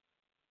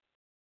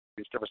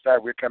 We step aside,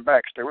 we'll come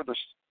back. Stay with us.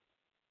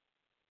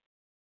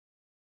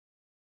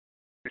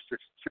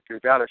 Mississippi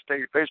Valley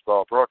State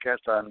baseball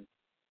broadcast on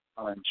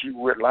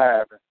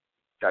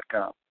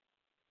GWoodLive.com.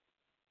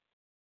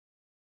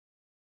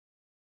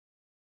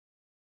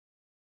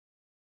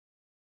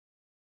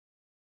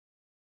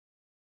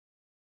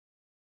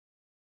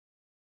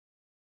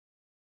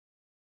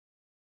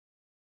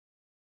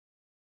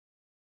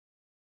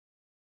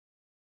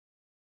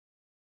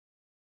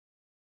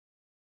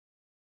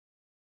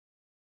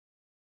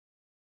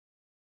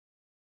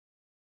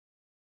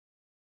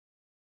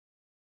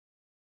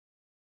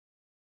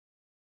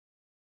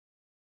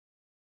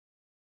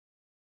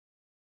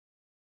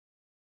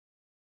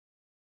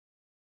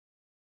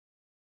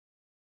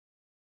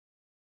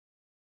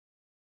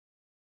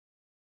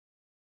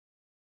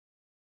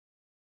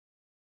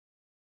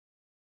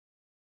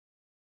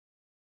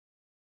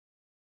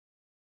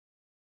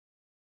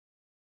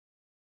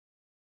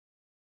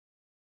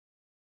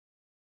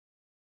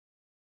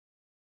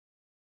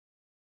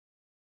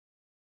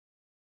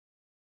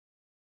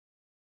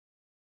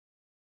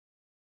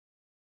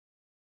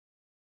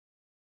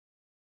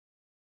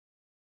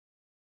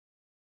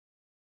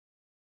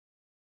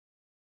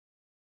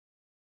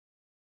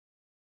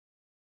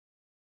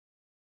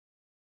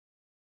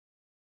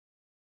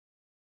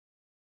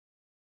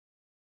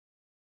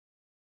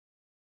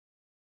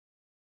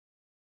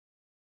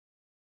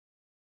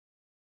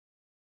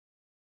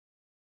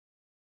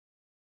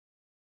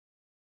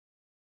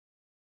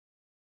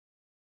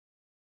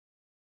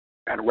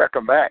 And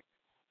welcome back.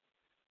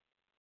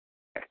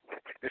 This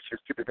is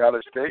Mississippi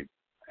Valley State,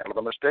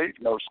 Alabama State,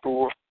 no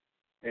score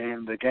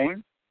in the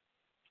game.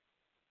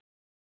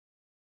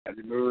 And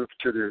we move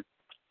to the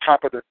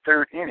top of the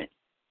third inning.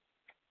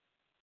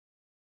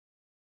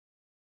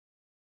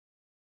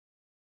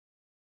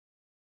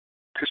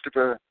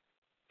 Christopher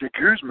de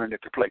Guzman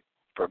at the plate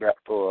for the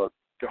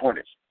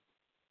Hornets.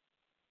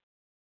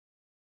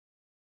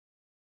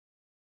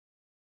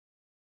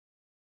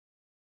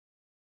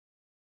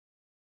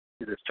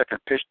 The second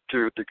pitch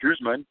to de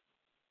Guzman,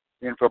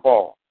 in for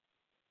ball.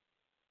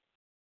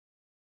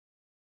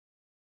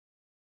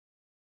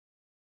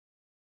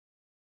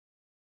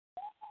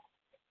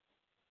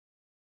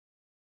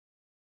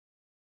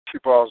 Two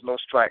balls, no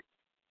strike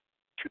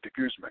to de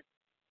Guzman.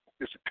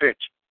 It's a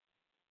pitch.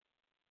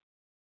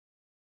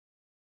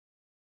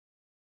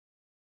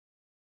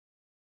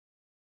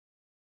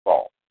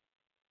 Ball.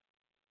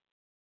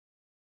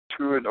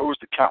 2-0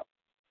 the count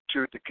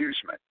to de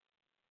Guzman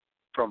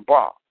from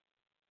Bob.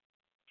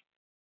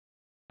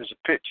 There's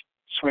a pitch,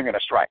 swing and a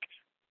strike.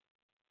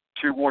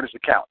 2-1 is the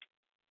count.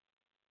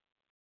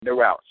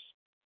 No outs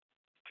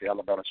to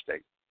Alabama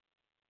State.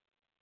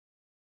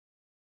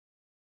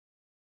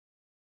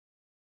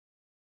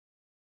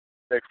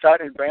 The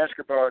exciting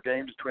basketball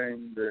games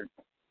between the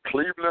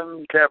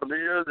Cleveland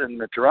Cavaliers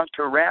and the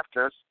Toronto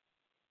Raptors.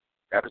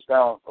 That is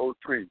down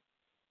 0-3.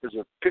 There's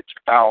a pitch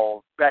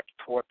foul back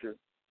toward the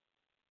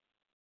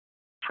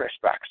press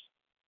box.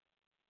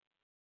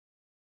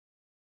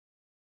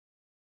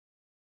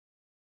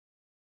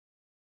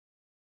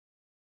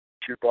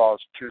 Two balls,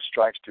 two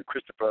strikes to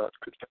Christopher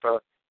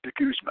de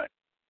Guzman.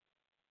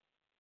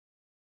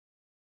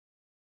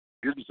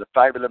 Guzman's a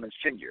 5'11"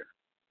 senior.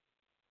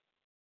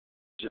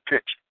 There's a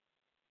pitch.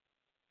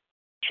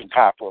 It's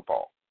high for a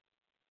ball.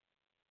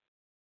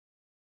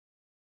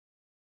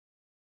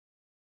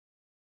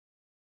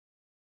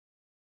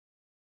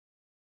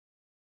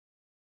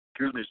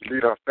 Guzman's the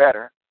leadoff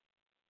batter.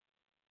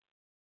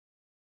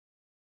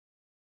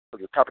 For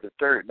the top of the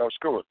third, no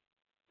score.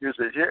 Here's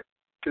a hit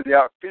to the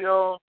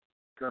outfield.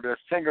 Going to be a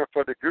single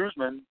for the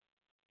Guzman.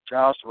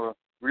 Johnson will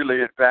relay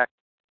it back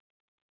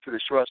to the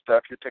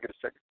shortstop. He'll take it a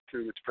second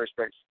to its first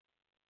base.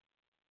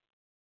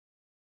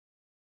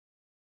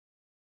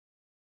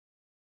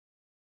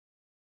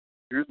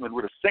 Guzman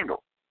with a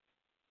single.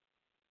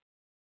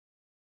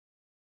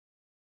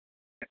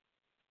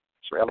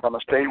 So Alabama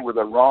State with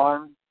a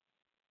runner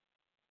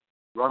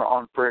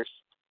on first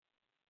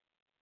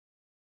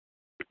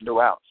with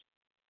no outs.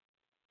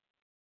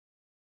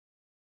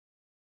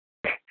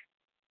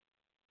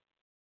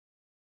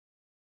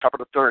 Top of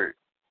the third.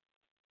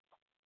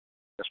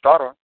 The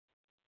starter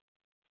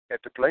at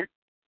the plate.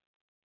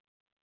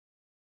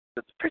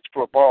 It's a pitch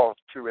for a ball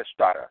to a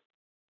starter.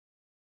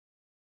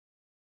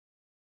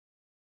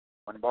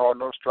 1 ball,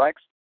 no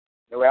strikes,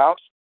 no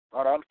outs,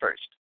 not on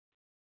first.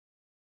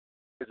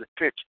 It's a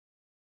pitch.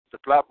 It's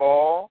a fly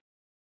ball.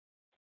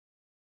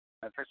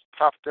 And it's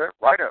top there,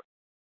 right up.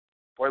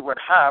 Boy, it went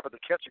high, but the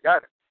catcher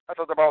got it. I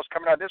thought the ball was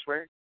coming out this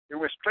way. It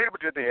went straight up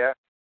into the air.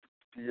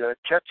 The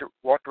catcher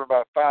walked for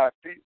about 5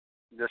 feet.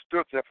 Just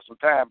stood there for some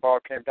time. Ball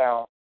came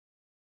down.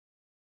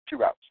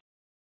 2 outs.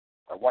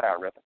 Or 1 out,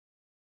 rather.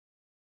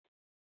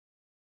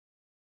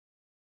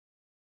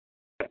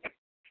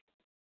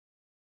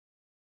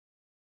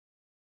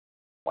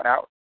 One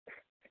out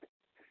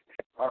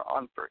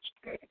on first.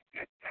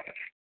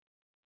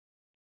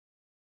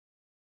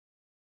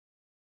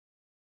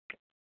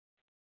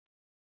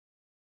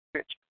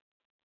 Pitch.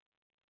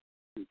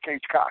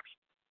 Cage Cox.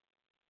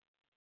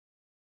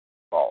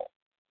 Ball.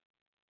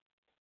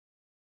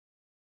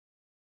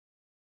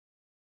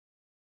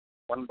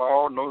 1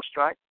 ball, no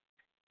strike.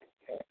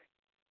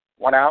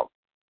 1 out.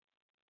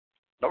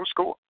 No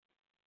score.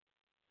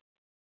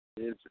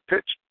 It's a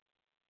pitch.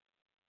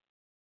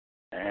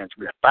 And it's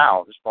going to be a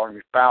foul. This ball going to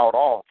be fouled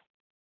off.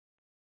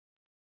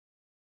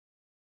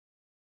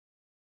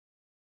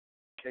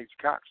 Cage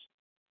Cox.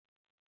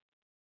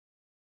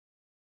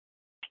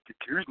 The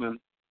Guzman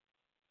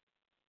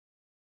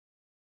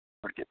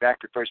going to get back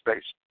to first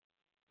base.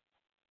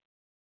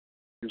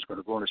 He was going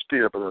to go on a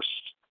steal, but a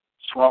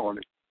swung on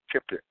it,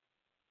 tipped it.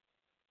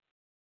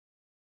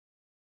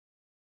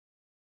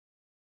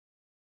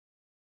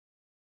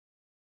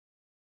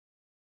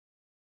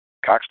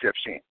 Cox steps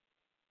in.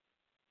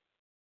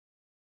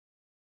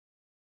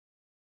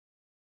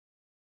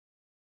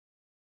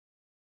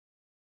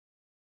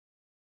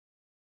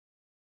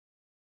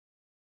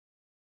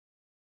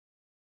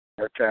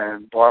 That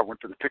time, Bart went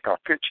for the pickoff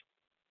pitch.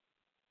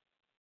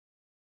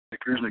 The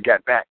Guzman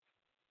got back.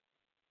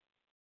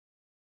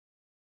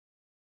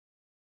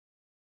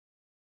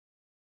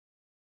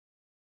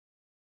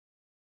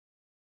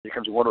 Here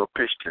comes a 1-0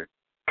 pitch to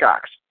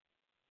Cox.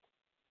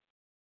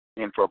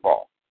 In for a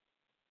ball.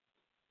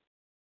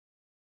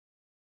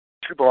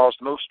 2 balls,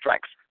 no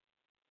strikes.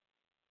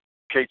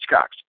 Cage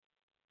Cox.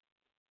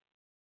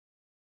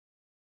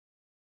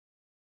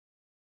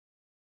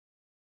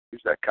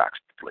 Who's that Cox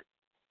to play?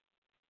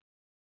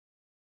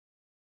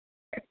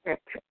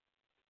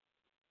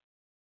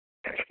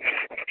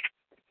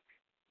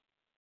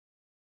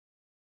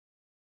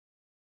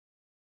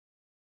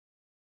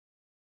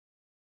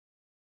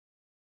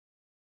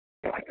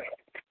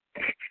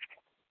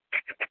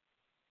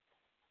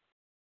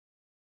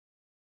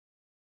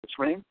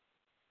 swing,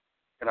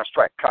 and a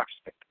strike. Cox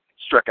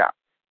struck out.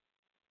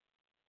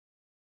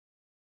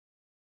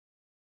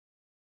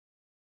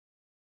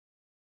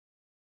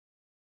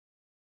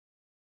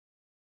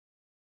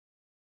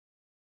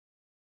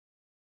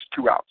 It's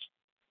 2 outs.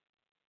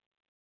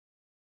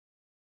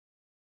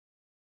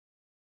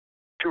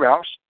 2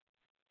 outs.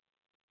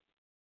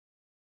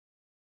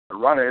 The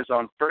runner is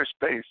on first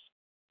base.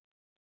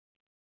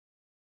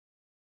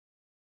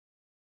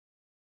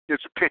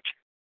 It's a pitch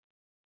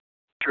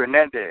to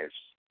Hernandez.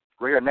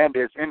 Ray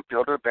Hernandez,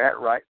 infielder, bats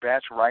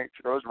right,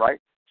 throws right,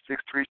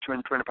 6'3",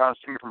 220-pound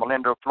senior from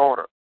Orlando,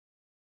 Florida.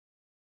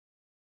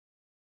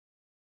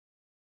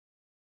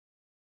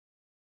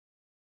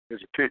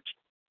 There's a pitch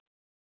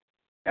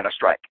and a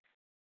strike.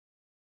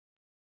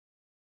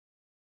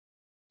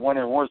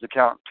 1-1 is the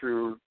count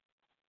to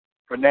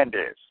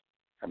Hernandez.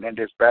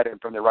 Hernandez batting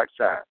from the right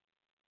side.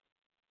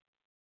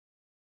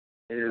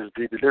 Is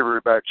the delivery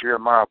by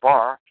Jeremiah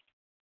Barr.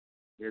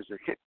 Is a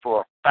hit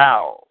for a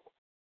foul.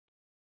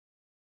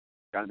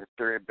 Down the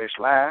third base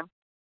line.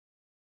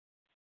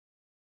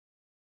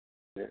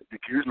 The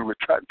Guzman was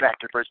cut back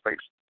to first base.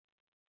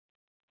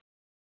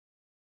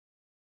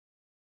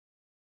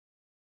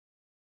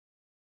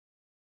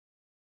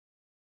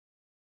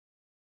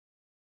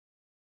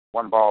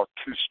 One ball,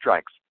 2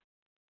 strikes,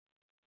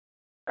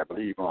 I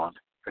believe, on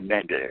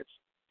Hernandez.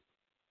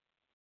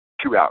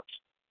 2 outs,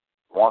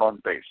 1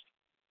 on base.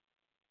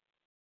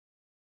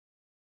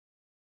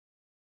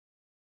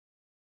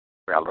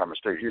 For Alabama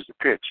State, here's the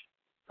pitch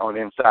on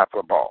the inside for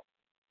a ball.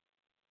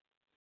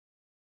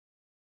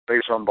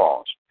 Base on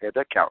balls. Had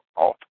that count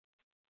off.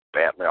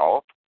 Badly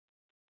off.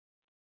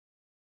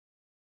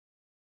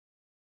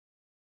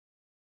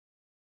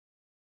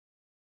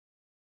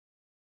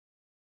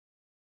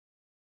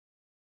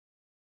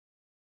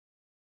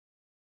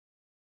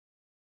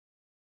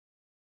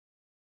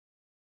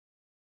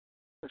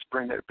 Let's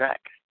bring that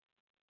back.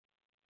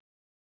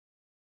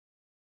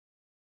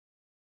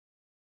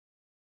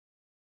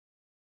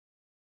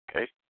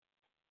 Okay.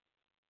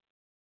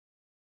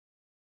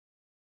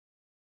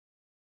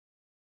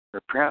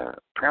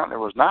 Apparently it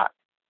was not.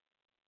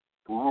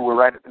 We were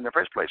right in the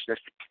first place. The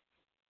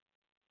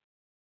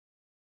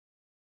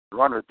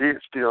runner did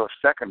steal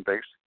second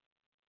base.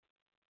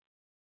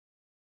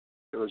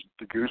 It was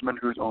the Guzman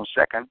who's on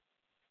second,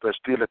 but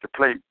still at the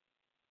plate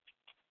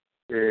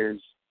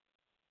is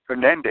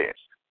Hernandez.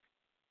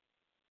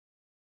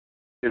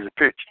 Here's a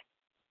pitch.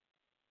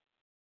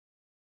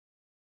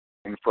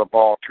 And for a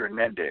ball to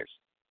Hernandez.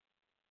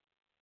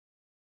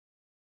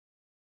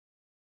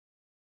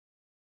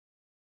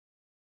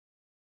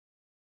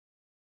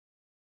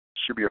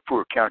 Should be a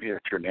full count here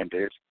to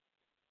Hernandez.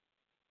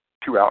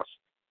 2 outs.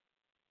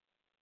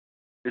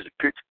 Here's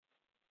a pitch.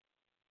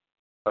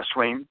 A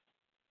swing.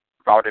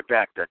 Fouled it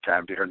back that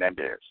time to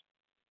Hernandez.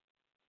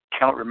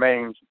 Count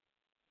remains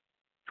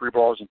 3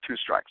 balls and 2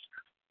 strikes.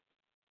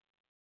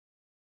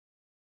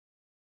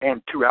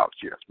 And 2 outs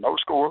here. No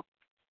score.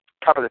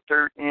 Top of the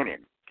third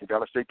inning. Can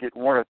Valley State get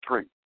 1 or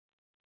 3?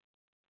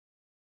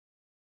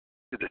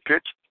 Here's the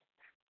pitch.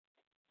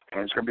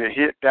 And it's going to be a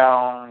hit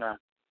down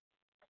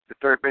the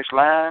third base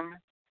line.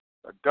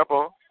 A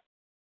double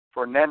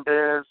for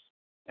Hernandez.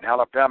 And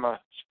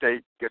Alabama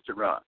State gets a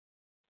run.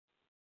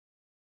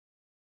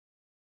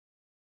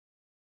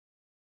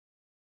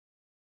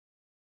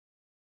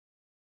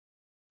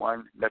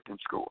 One nothing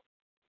score.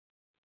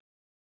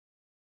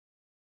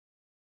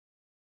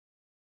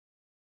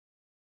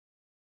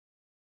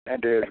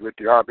 Hernandez with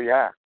the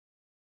RBI.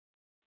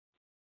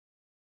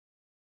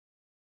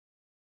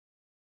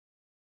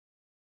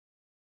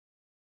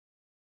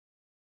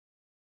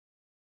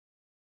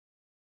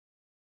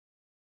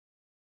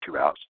 Two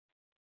outs.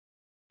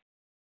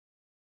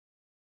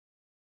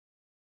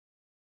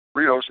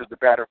 Rios is the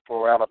batter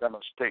for Alabama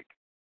State.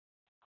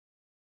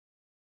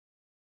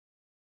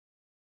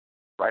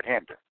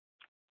 Right-hander.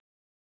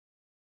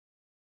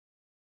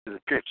 To the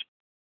pitch.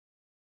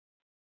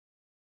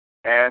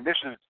 And this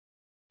is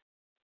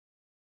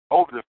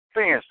over the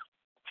fence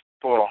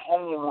for a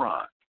home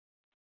run.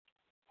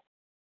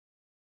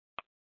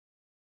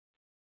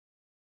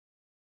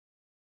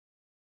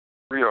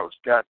 Rios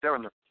got there,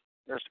 and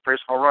that's the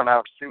first home run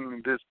I've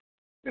seen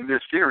in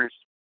this series.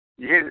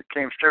 He hit it,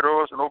 came straight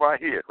over us and over our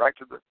head, right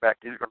to the back.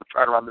 He's going to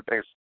try to run the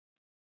base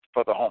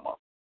for the homer.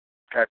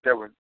 Got that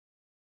one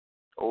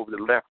over the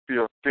left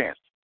field fence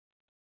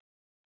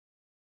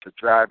to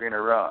drive in a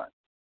run.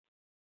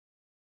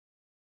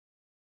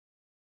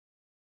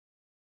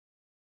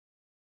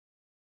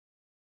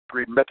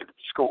 Great method to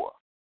score.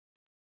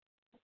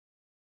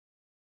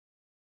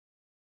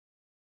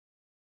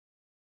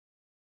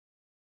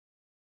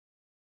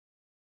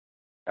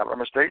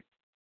 Alabama State,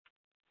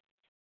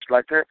 just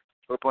like that,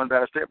 up on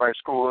Alabama State by a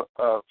score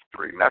of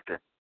 3-0.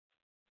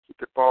 Keep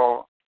the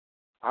ball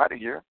out of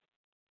here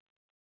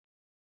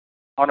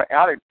on the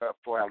alley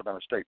for Alabama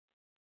State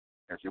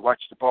as you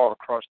watch the ball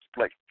across the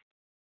plate.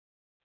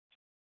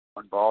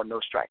 1 ball, no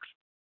strikes.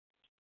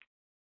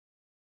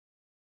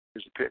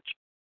 Here's the pitch.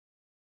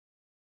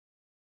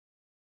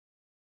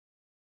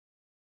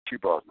 2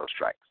 balls, no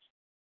strikes.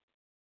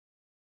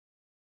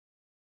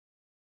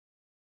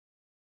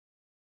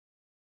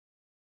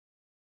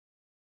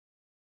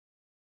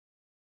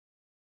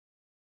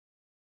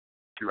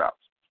 2 outs.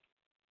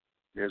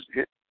 There's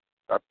hit,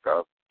 up,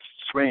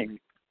 swing, and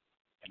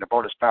the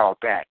ball is fouled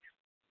back.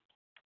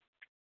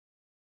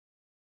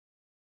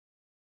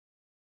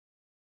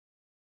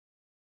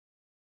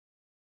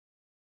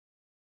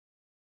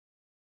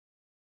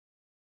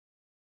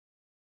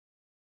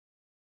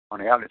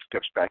 Tony Allen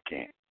steps back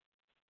in.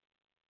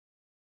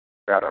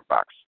 Batter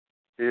box.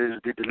 Here's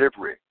the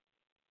delivery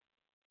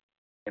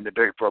in the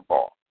dirt for a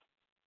ball.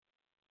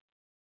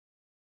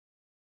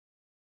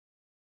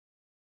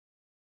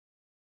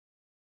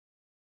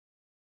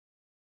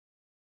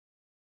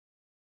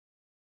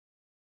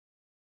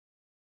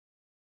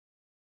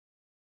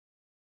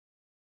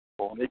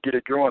 Well, when they get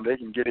it going, they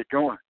can get it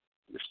going.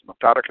 Just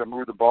methodically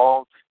move the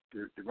ball.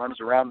 The runners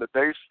around the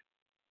base.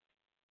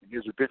 And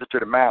here's a visit to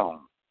the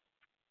mound.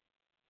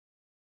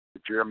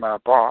 Jeremiah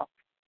Barr.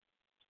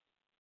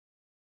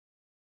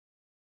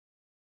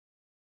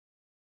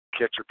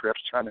 Catcher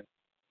perhaps trying to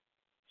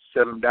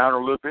set him down a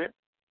little bit.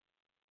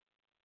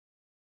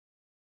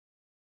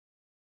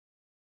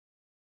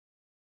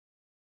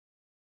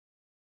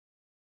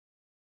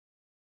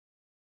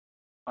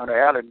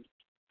 Hunter Allen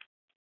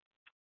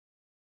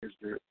is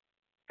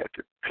at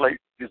the plate.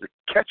 Is a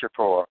catcher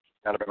for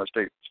Alabama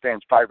State.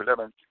 Stands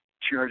 5'11",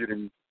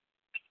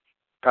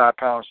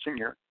 205-pound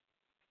senior.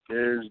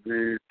 Is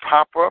the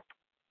pop-up.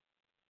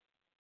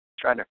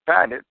 Trying to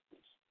find it.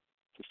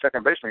 The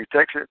second baseman, he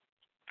takes it.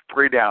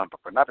 3 down.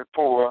 But not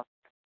before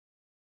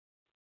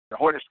the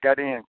Hornets got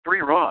in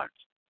 3 runs.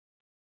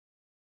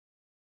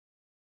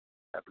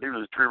 I believe it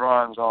was 3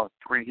 runs on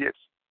 3 hits.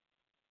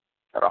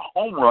 Got a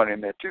home run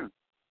in there, too.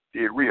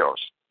 Did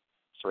Rios.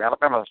 So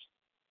Alabama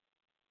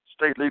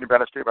State leading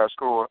Alabama State by a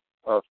score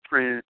of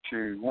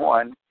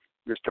 3-1.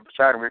 We'll step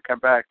aside and we'll come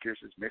back. This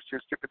is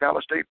Mississippi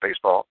Valley State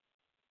baseball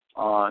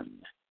on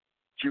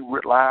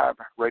G-Wood Live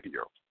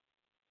Radio.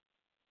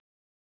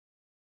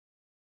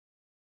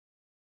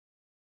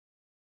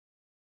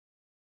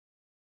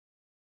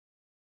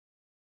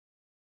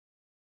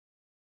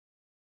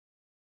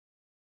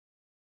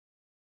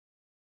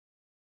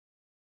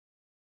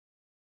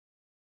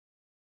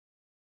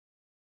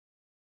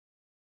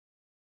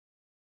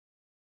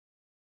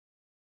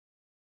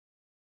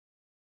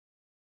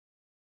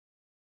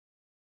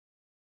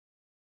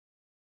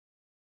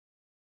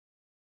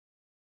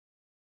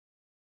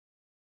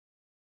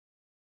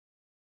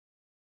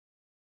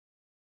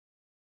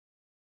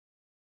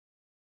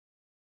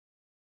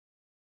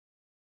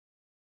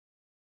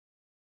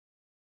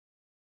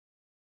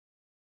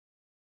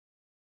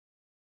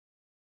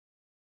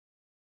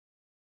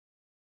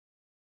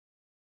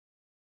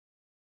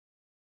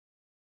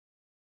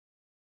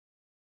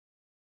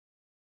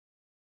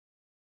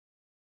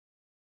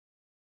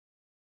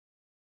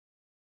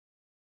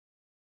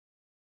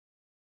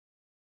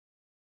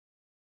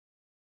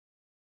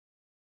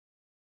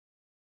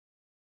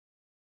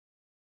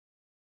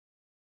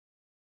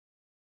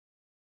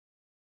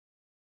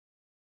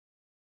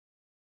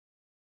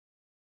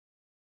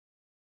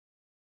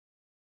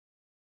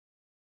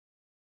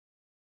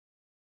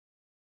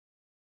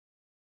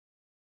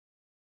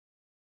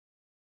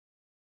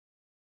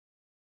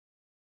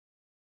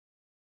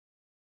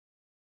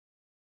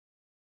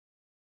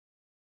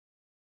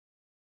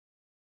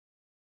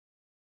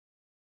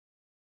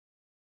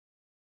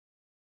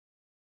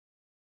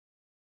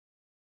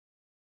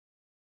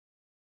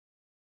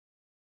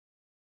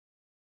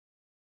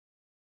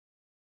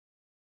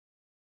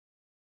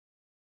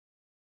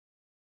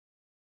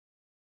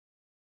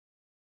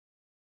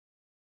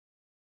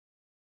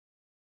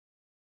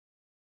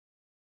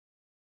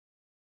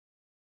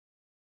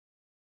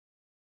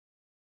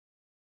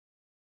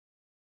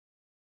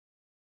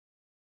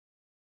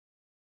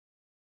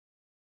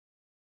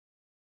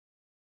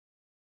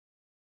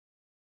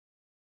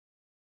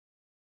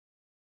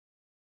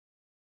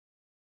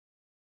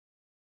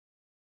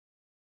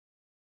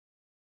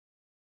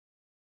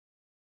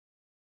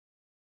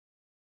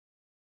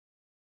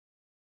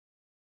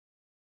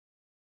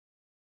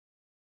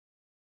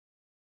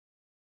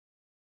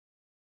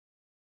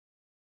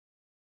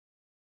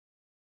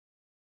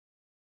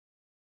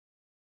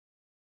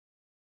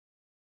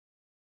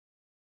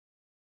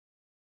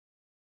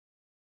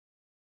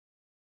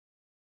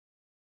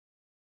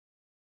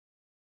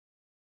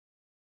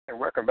 And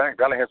welcome back.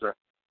 Valley has a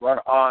run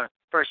on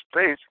first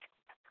base,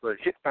 but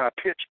hit by a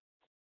pitch.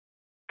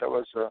 That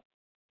was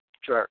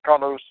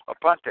Carlos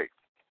Aponte.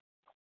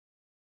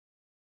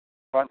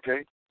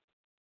 Aponte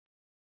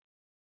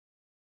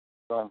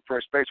on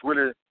first base.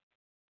 Willie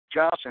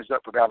Johnson is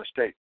up for Valley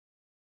State.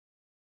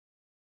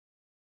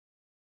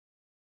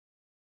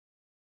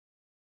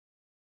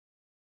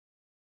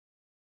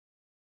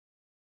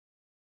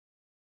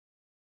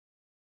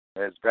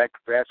 As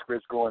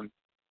Vasquez going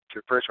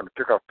to first on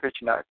the pickoff pitch,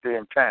 not there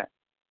in time.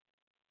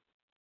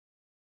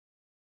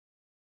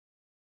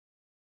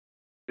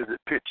 Is it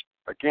pitch?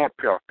 Again,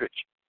 pickoff pitch.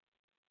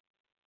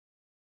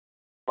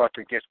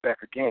 Aponte gets back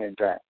again in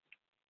time.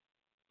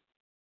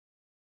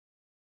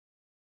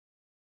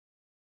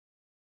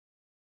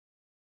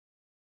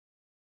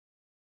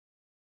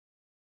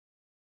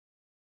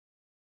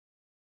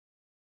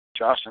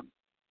 Johnson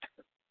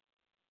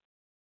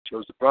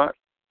shows the bunt.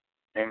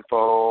 And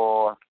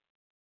for,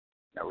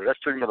 now let's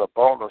take another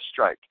ball or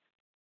strike.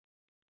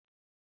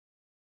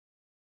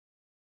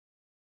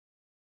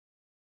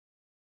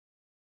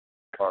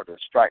 Called a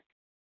strike.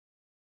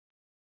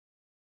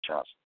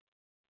 Johnson.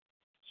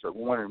 So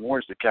 1-1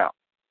 is the count.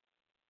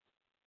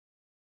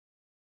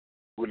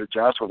 Willie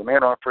Johnson with the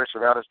man on first for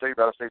Valley State.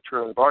 Valley State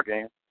trailing the ball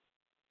game.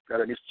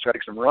 Got needs to try to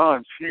get some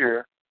runs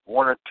here.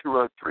 1 or 2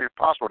 or 3 if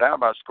possible. Down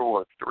by a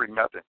score of 3-0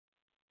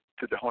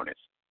 to the Hornets.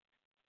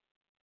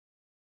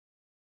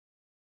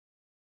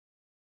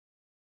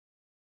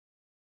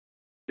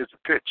 Here's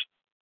a pitch.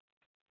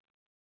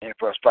 And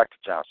for a strike to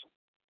Johnson.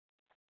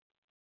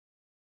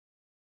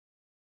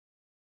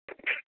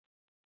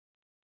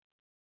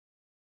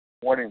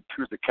 One and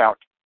 2 is the count.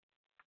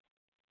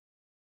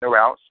 No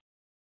outs.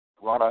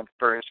 Run on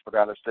first for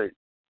Valley State.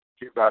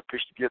 About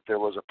pitch to get there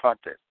was a punt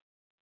there.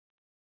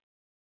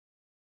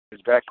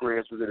 His back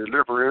is with a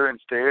delivery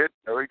instead.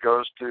 No, he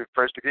goes to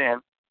first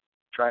again,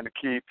 trying to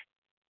keep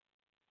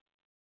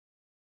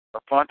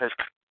a punt that's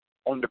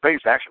on the base,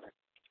 actually.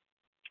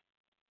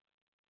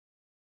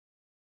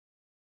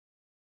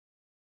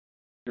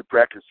 Good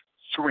practice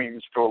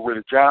swings for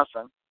Willie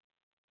Johnson.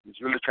 He's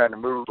really trying to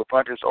move. The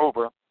punt is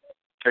over.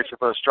 Takes it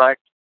for a strike.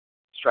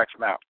 Strikes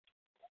him out.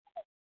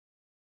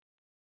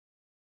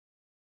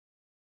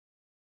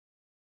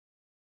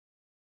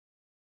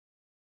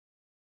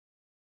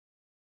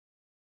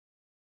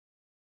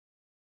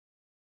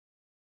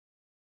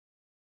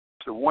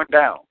 So 1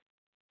 down.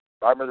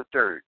 Bottom of the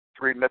third.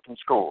 3-0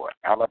 score.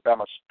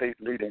 Alabama State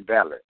leading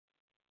Valley.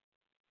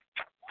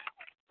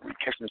 We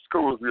catching the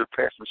scores. We'll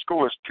pass some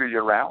scores to you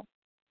around.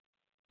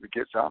 We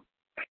get some.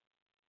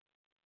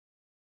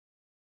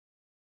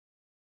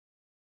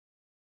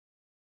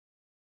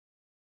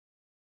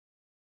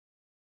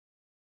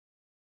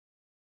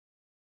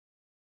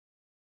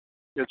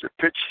 There's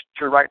a pitch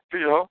to right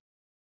field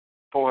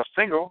for a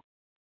single.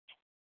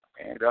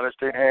 And Valley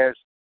State has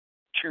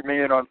 2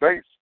 men on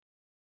base.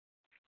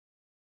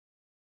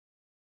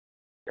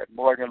 Got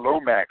Morgan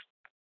Lomax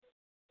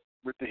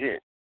with the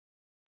hit.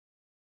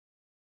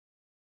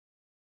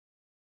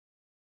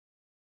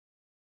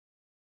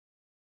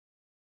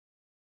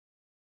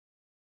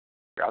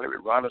 Valley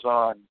with runners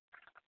on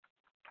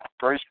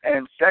first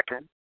and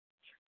second.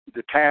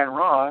 The tying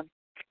run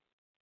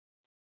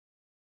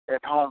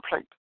at home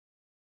plate.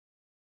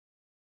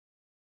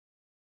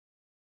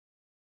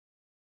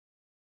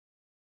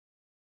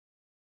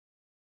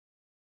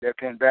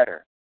 Left-hand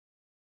batter.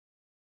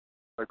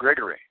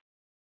 Gregory.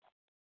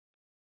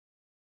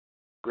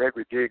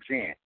 Gregory digs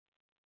in.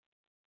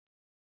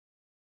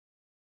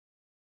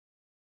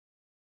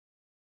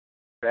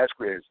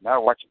 Vasquez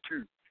now watching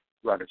 2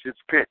 runners. His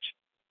pitch.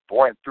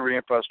 Boy, and threw it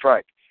in for a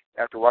strike.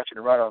 After watching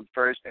the run on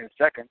first and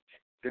second,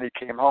 then he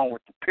came home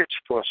with the pitch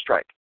for a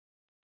strike.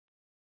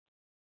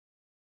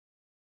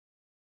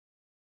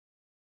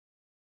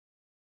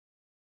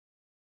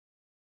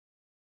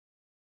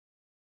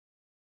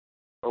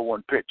 Oh,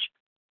 1 pitch.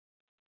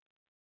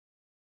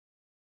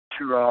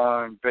 2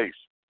 on base.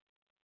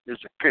 There's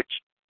a pitch.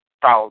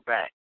 Fouled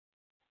back.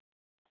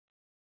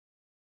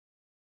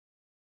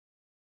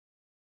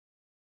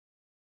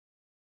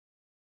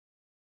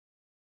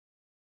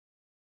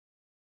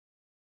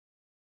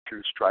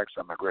 Two strikes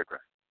on McGregor.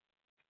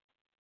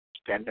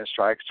 Standing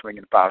strike,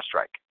 swinging foul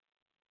strike.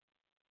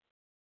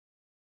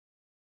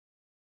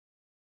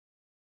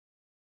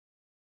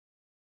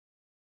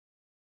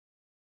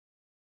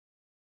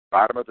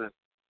 Bottom of the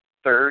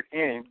third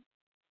inning.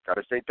 Got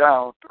to stay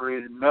down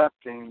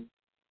 3-0.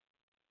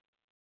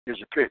 Here's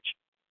a pitch.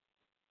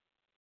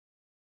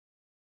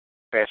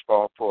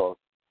 Fastball for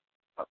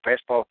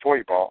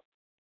you ball.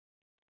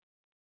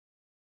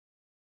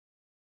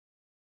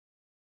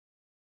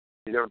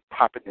 He doesn't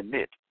pop in the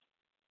mitt.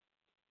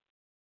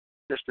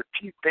 Just a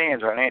few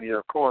fans on Andy,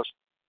 of course.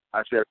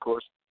 I say, of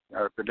course,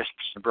 been listening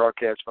to some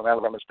broadcasts from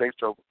Alabama State,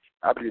 so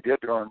I believe they're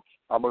doing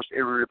almost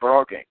every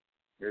ball game.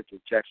 Here's the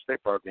Jackson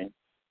State ball game.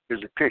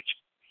 Here's a pitch.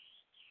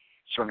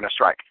 Swinging a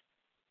strike.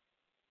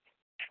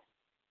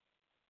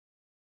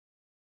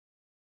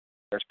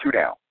 That's 2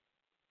 down.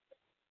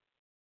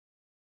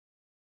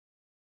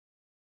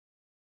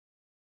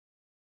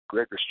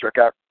 Gregor struck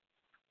out.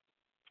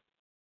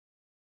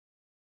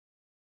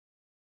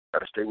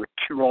 Got to stay with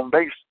 2 on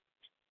base.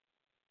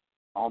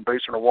 On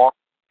base on a walk.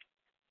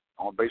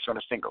 On base on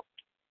a single.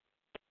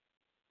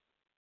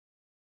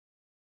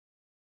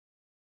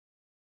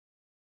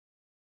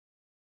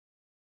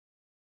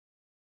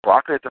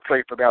 Broccoli at the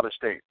plate for Valley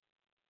State.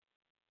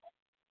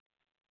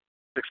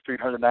 6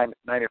 feet,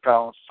 190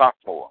 pounds,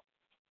 sophomore.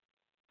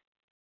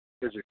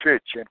 Here's a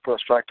pitch and for a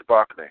strike to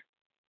Barkley.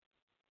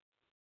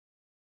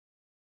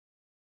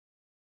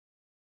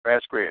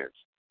 Vasquez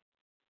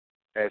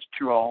has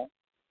 2 on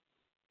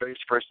base,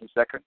 first and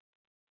second.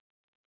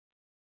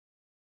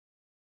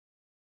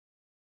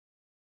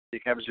 He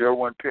comes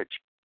 0-1 pitch.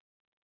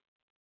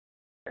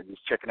 And he's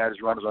checking out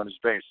his runners on his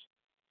base.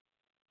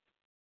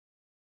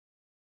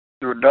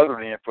 Threw another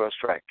one in for a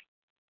strike.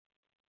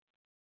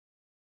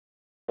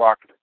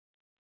 Barkley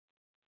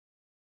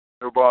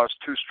No balls,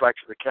 2 strikes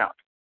for the count.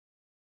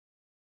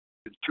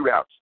 2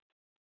 outs.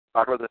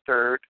 Bottom of the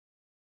third.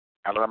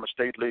 Alabama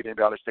State leading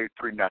Valley State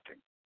 3-0.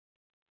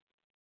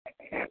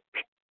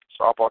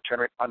 Softball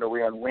tournament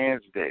underway on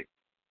Wednesday.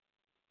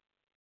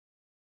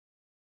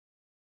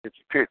 It's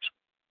a pitch.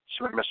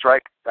 Swing and a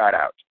strike, 5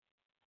 out.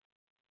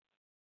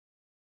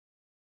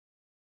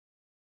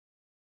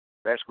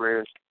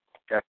 Vasquez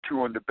got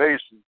 2 on the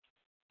base and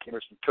came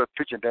with some tough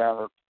pitching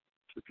down.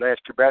 The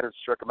last 2 batters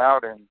struck him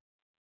out and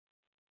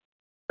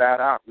 5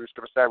 out. We'll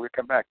step aside. We'll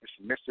come back. This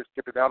is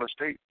Mississippi Valley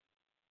State.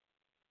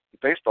 The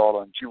baseball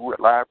on G Wood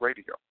Live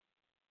Radio.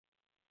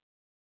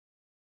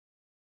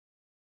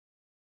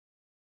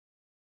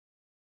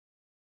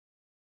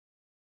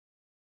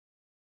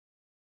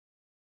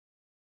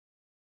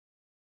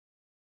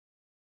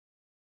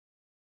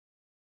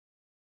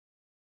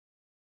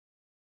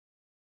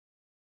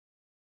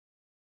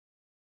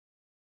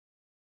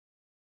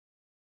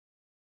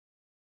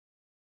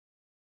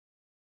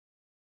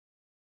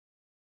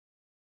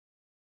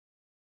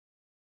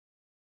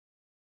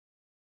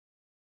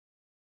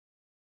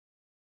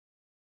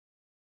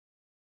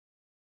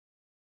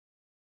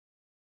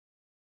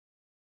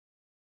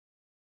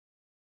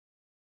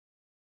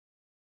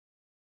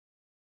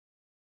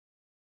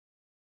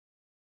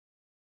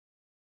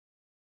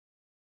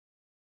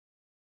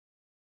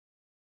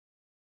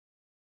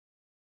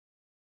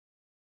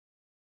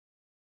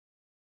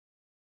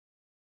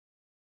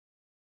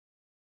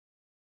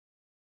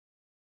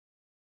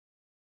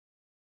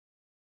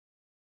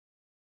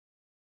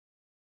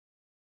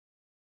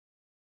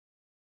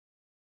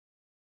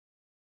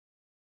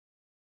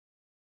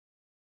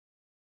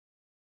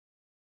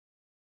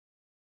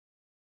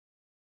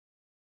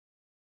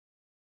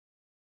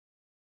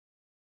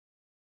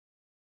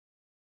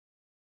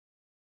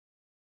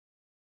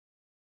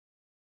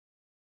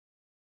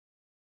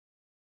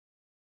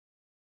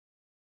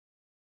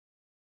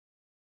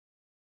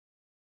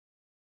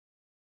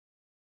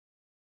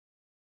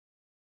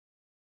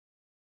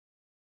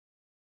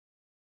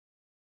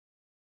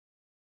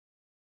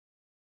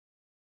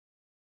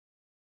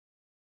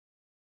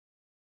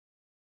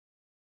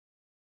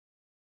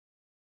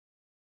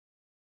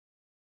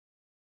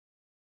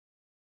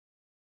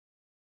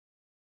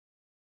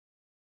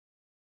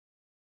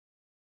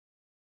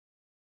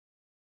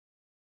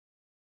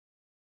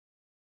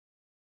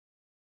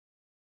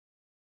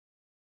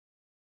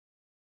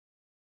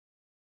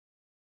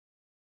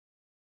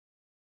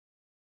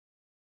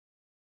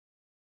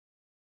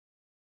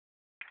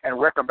 And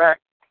welcome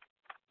back.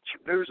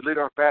 News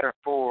leadoff batter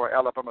for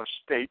Alabama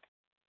State.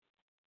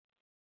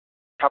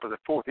 Top of the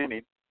 4th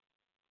inning.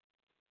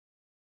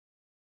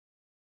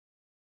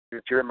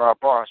 Jeremiah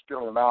Barr still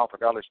in the mound for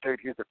Valley State.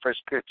 Here's the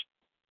first pitch.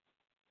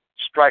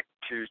 Strike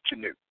to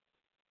Chinook.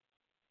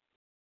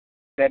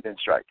 Standing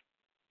strike.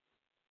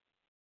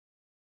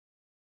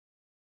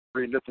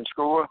 3-0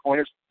 score.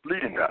 Hornets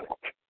leading that.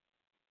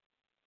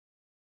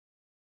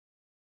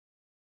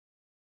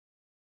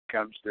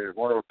 Comes the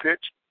 1-0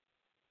 pitch.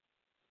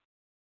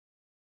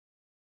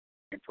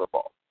 In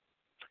football.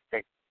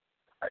 Okay.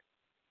 All right.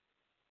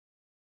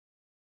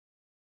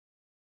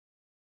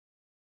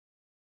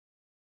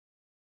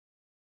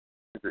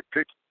 The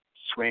pitch,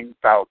 swing,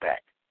 foul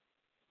back.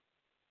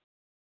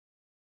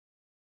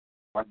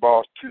 1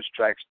 ball, 2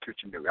 strikes, 2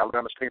 to new.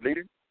 Alabama State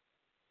leading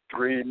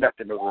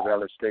 3-0 over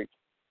Valley State.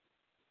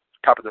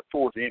 Top of the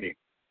 4th inning.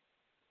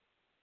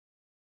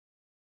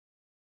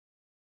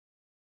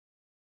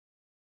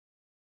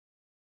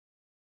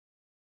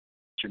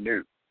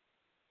 Chinook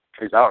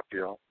plays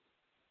outfield.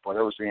 Boy,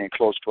 that was getting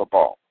close to a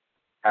ball.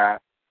 2-2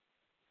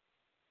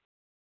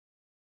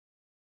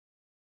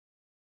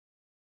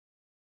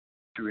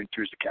 is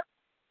the count.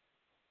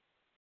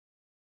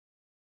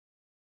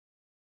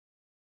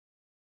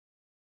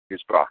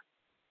 Here's Barr.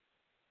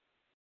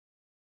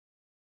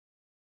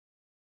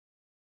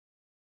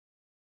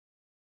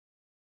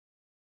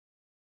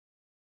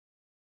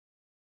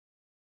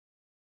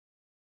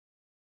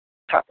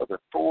 Top of the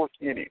 4th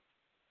inning.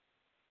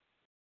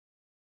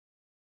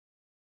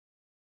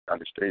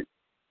 Valley State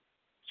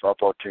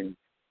softball team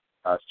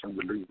soon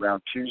will leave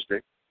around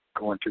Tuesday,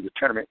 going to the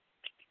tournament.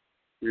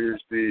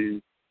 Here's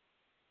the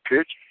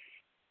pitch,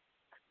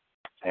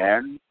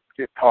 and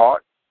hit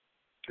hard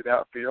to the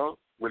outfield.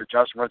 Willie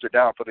Johnson runs it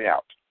down for the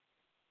out.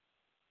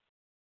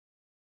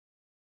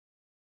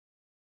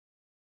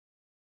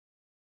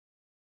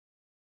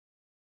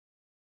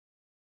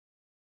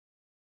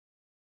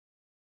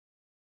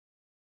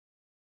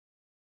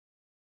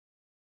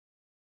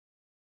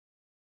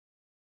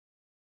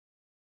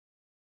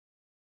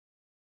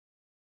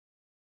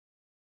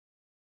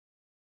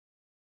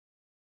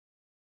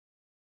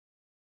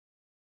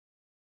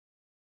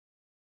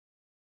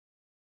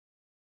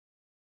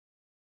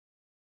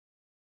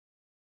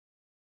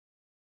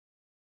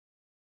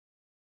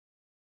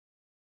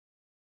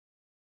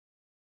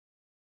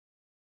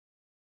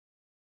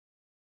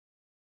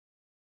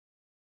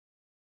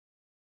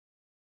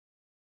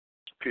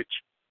 Pitch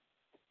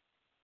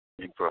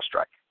in for a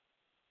strike.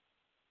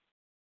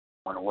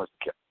 1-1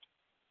 kept.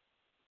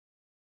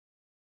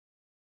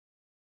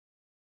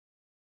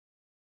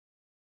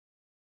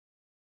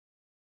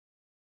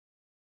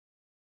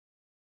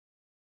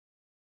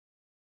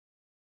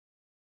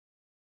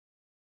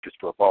 Just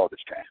for a ball this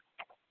time.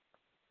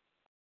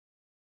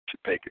 To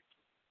take it.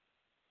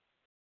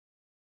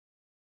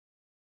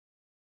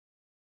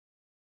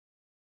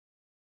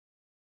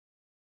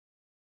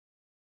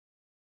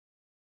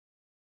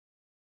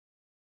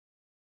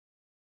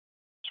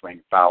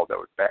 Swing foul that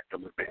was back a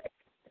little bit.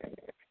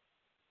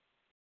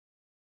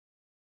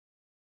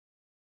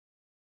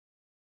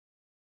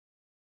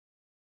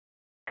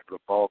 The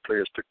ball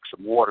players took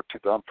some water to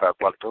the umpire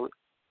while ago.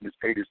 It's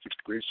 86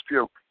 degrees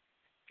field.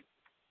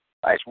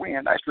 Nice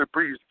wind, nice little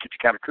breeze to keep you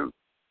kind of cool.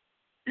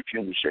 Keep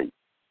you in the shade.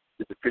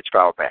 Get the pitch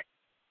foul back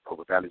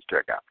over Valley's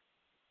dugout.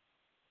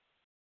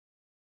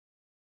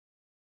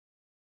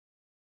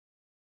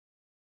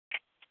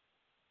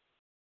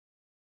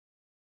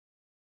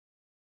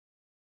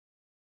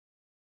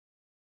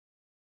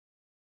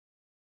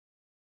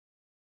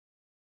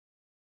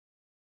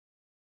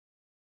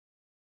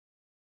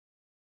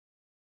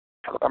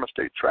 Alabama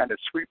State trying to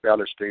sweep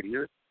Valley State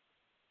here.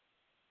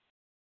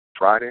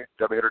 Friday,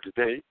 doubleheader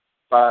today.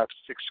 5-6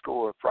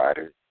 score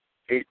Friday.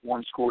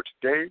 8-1 score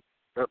today.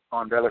 Up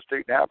on Valley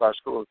State now by a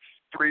score of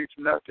 3-0.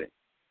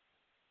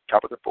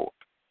 Top of the fourth.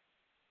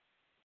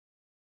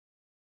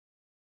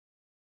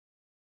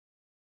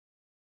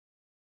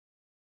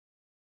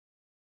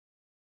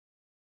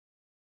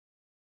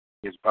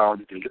 Is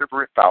bound to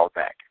deliberate foul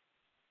back.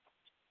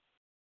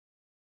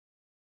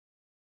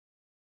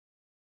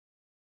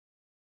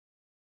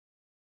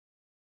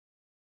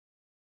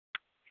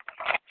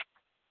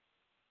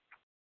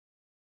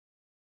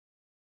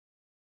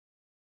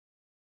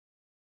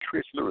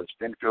 Chris Lewis,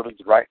 then fielding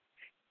the right,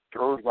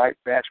 throws right,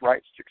 bats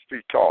right, 6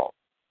 feet tall.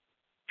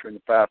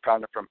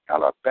 25-pounder from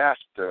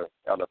Alabasta,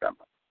 Alabama,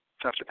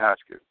 Central High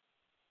School.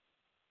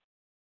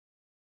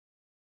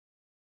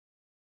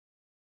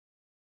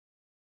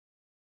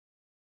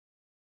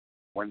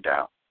 One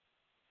down.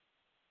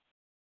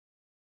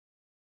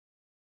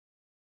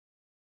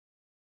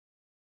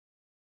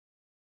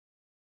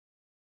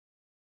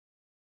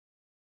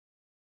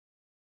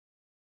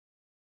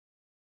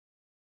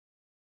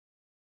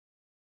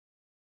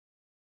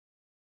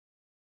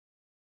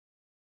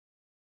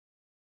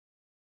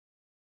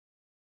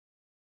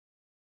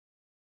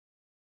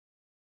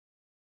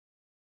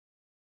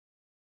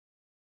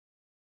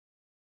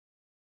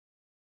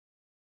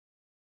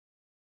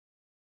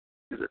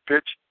 Is a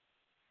pitch.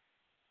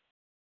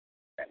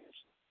 And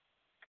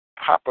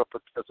pop up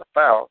as a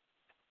foul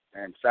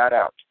and side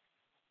out.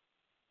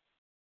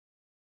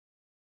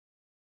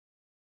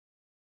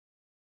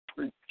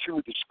 3-2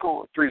 the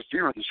score. 3-0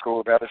 the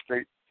score. Valley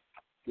State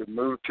will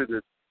move to the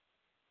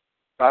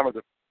bottom of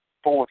the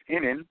fourth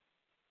inning,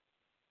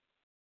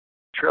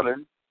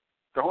 trailing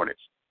the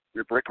Hornets.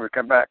 We're breaking. We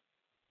come back.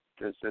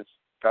 This is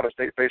Valley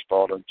State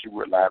baseball on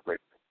G-Wood Live Radio.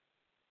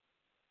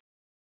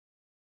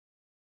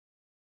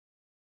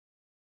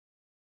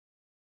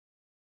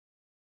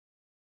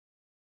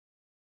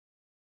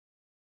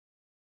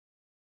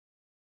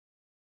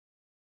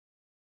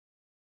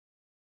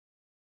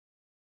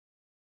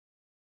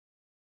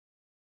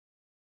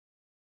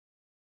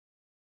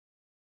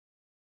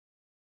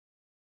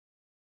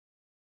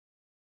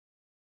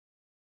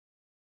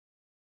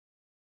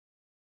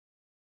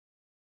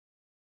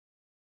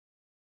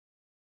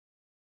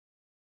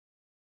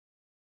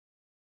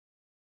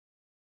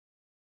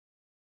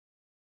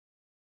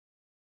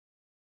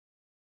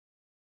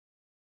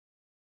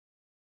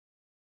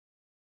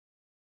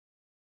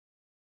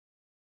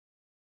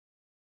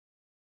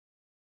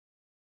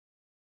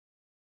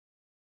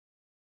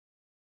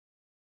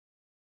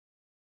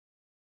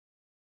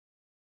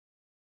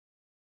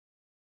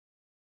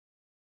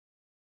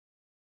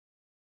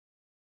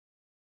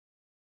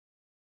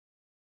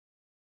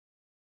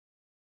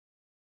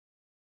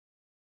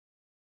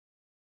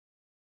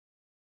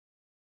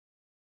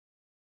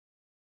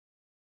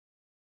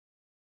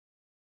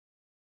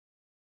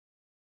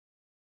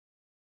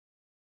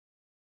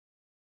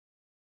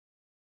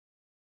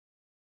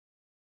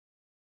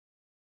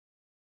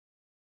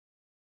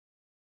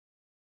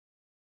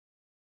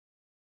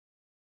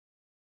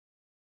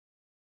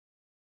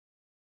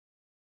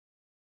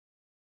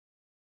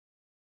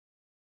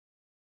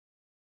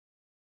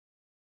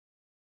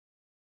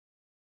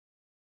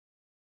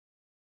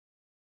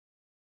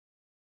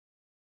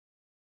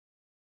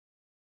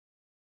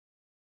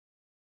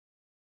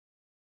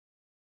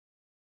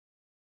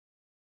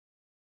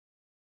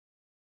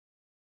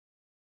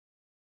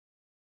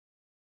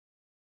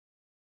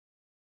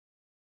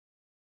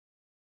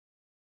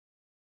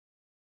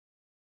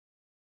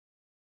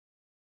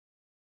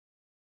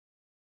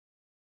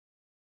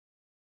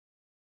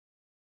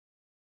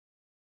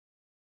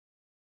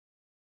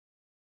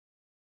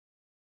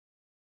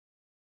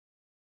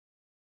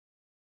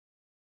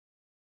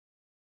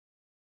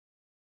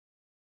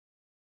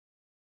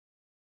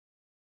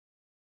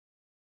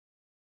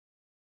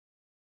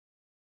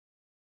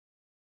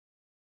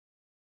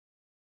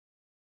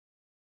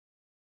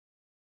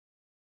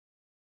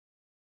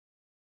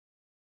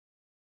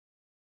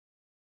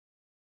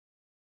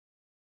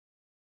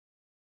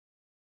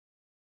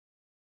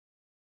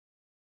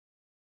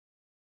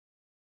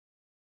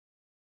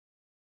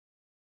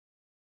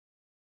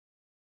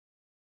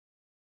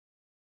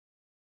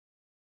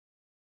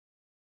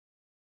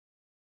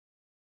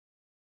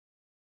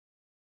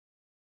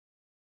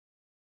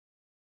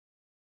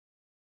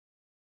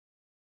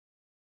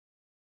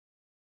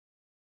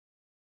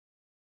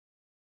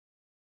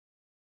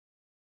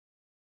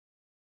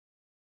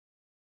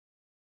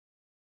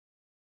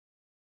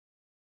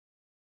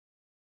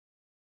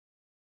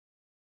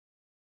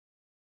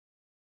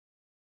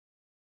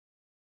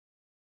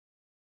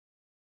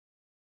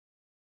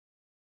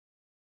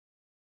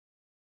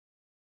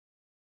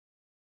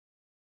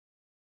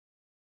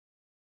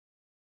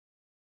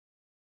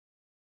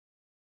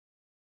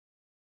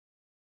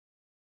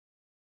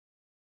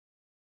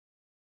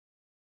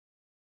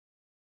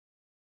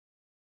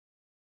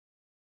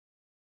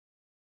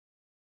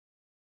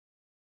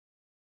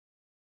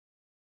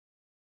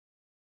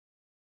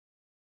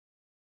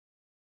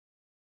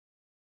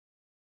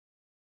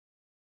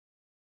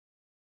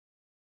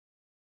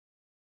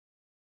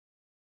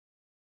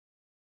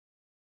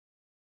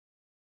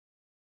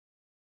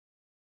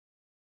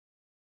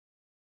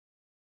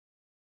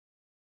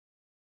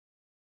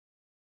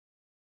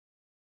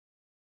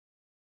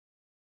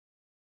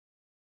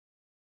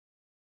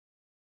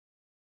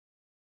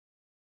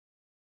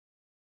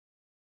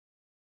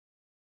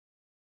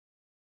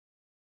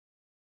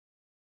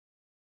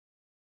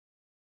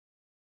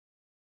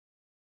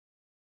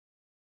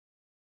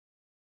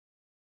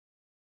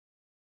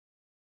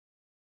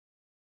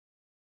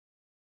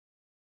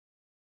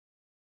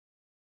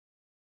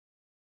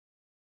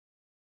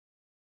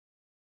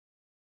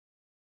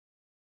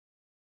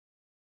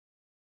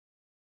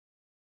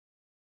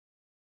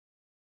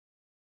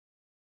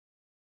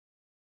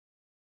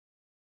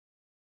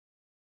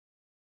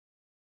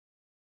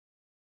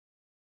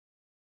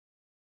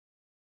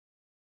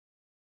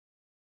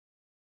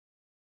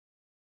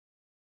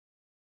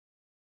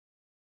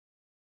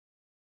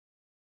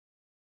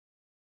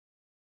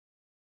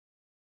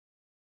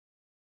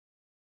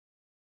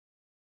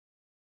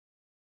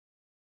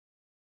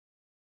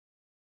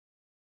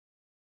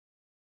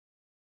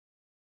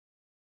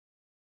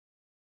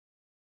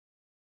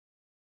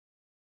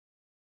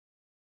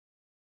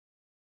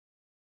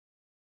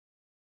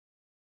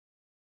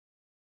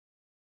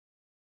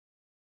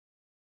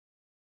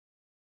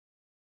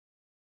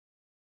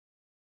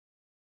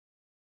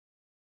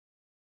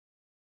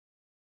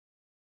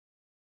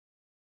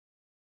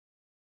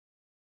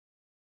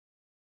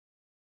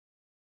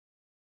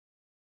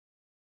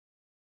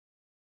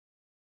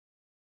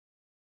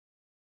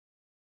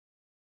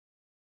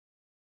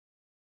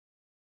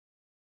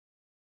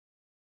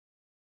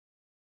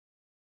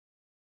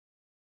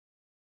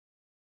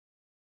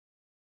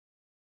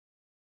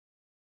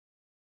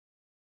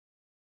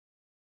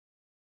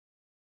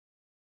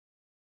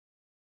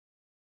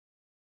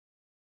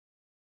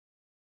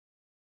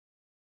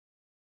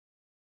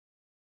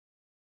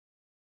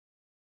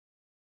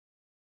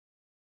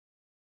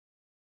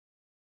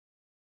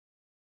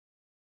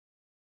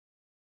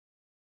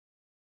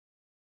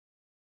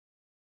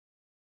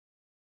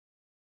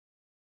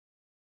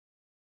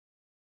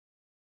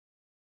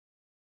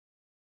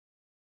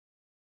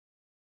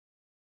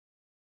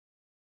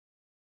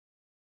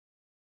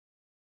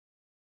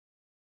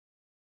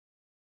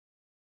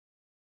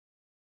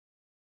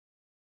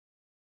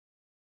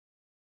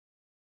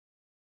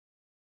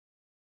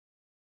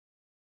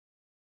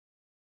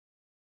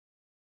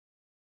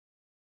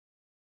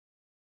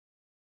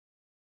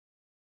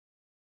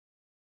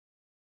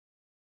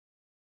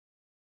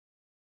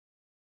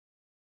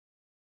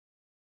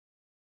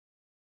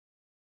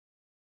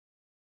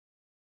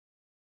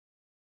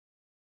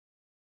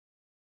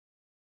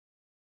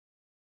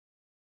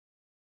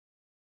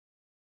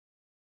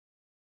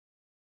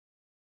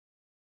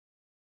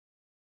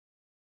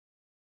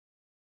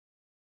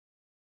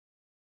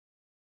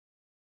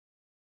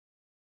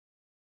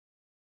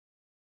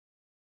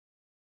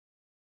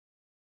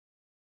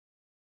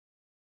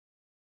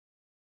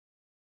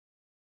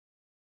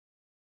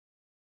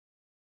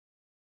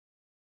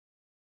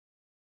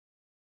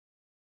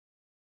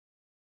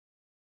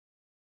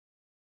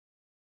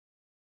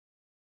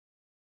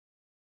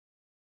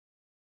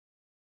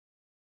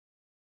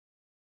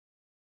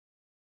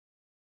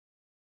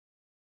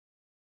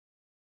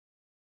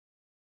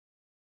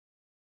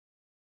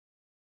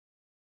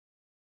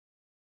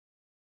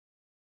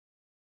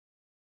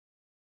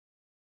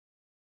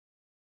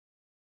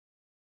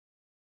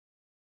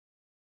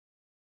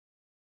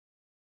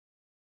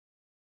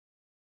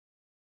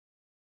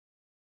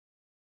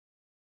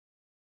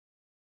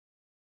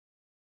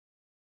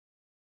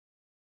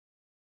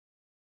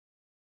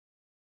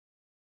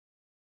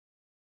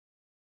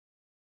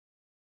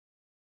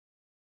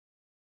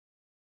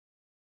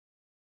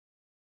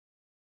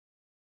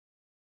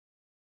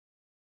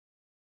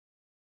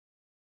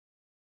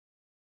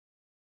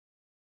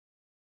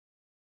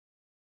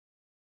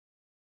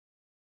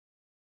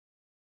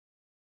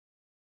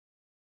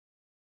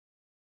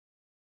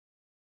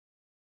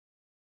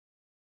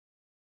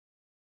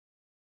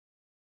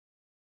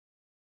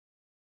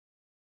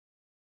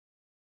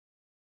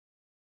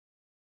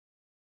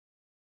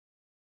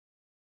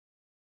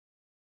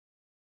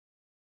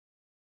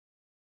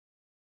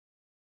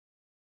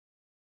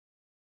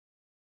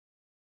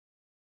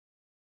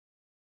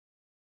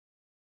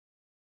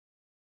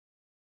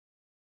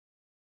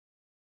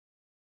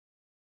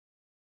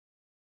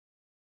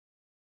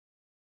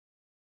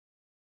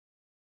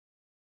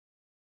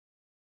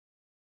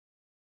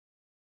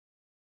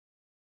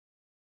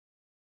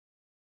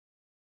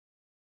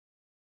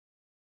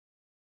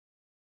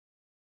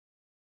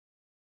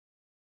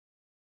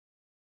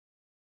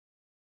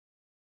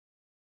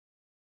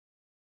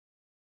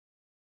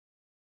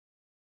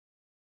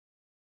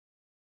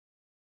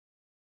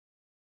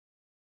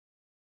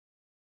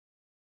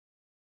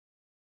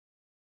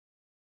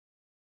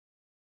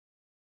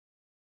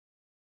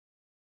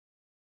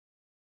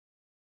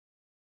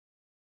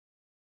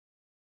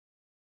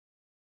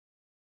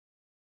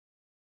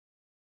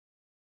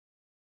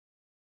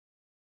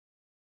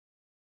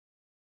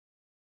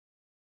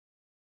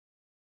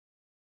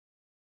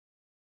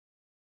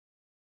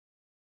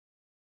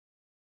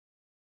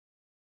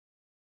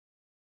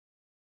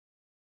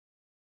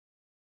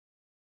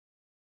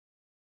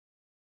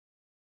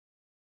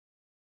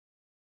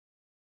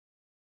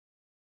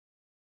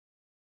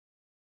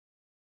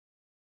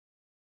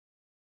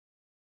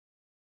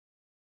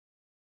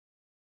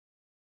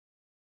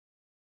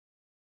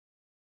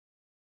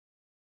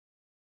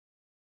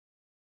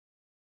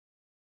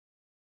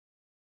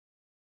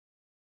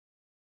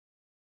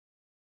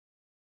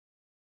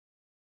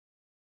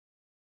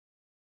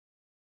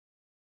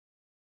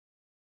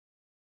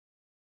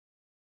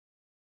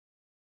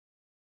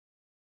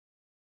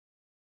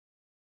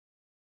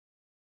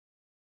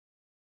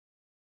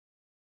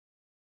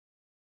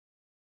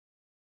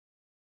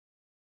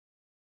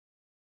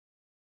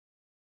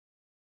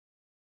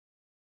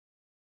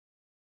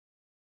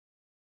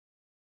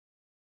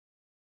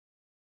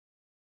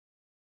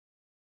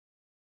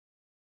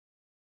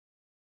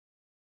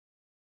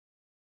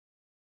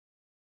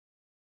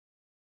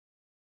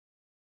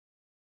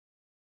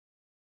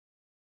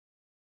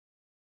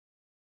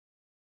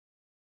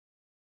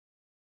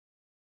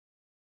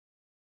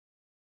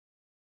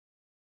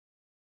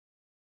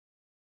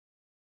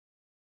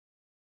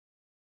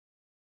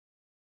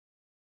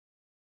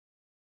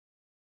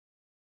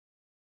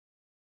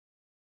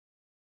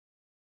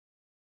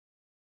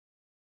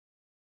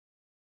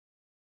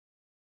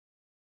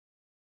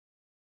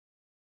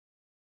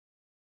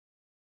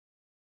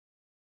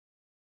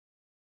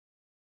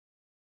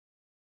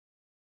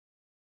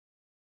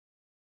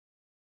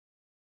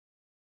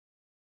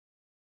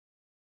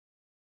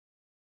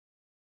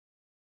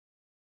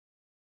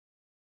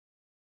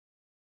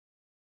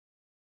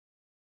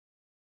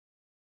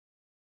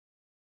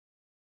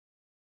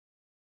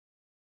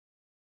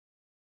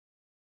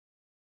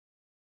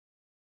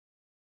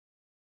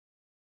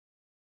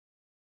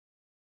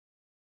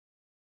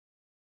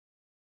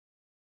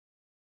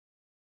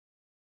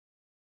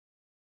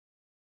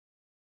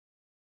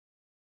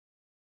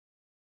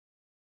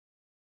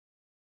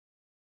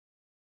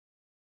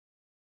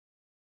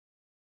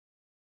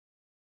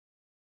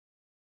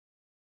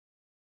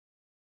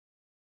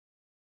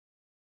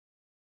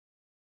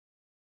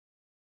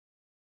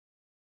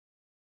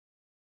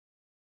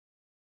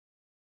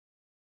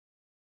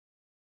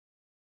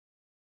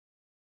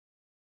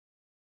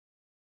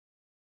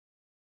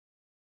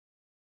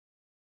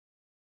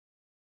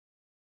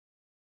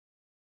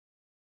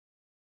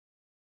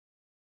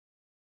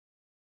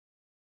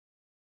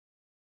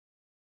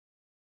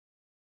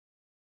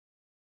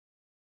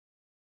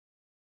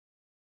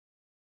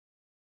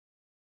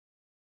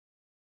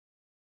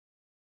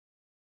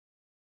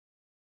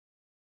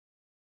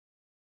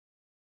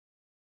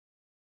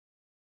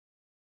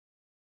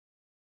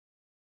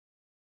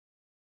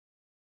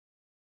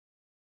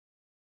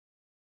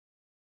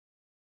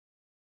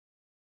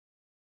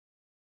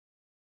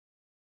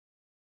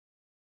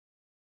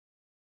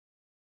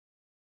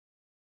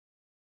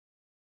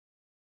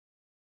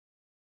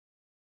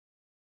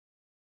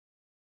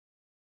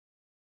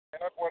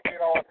 That's what, you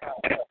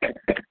know,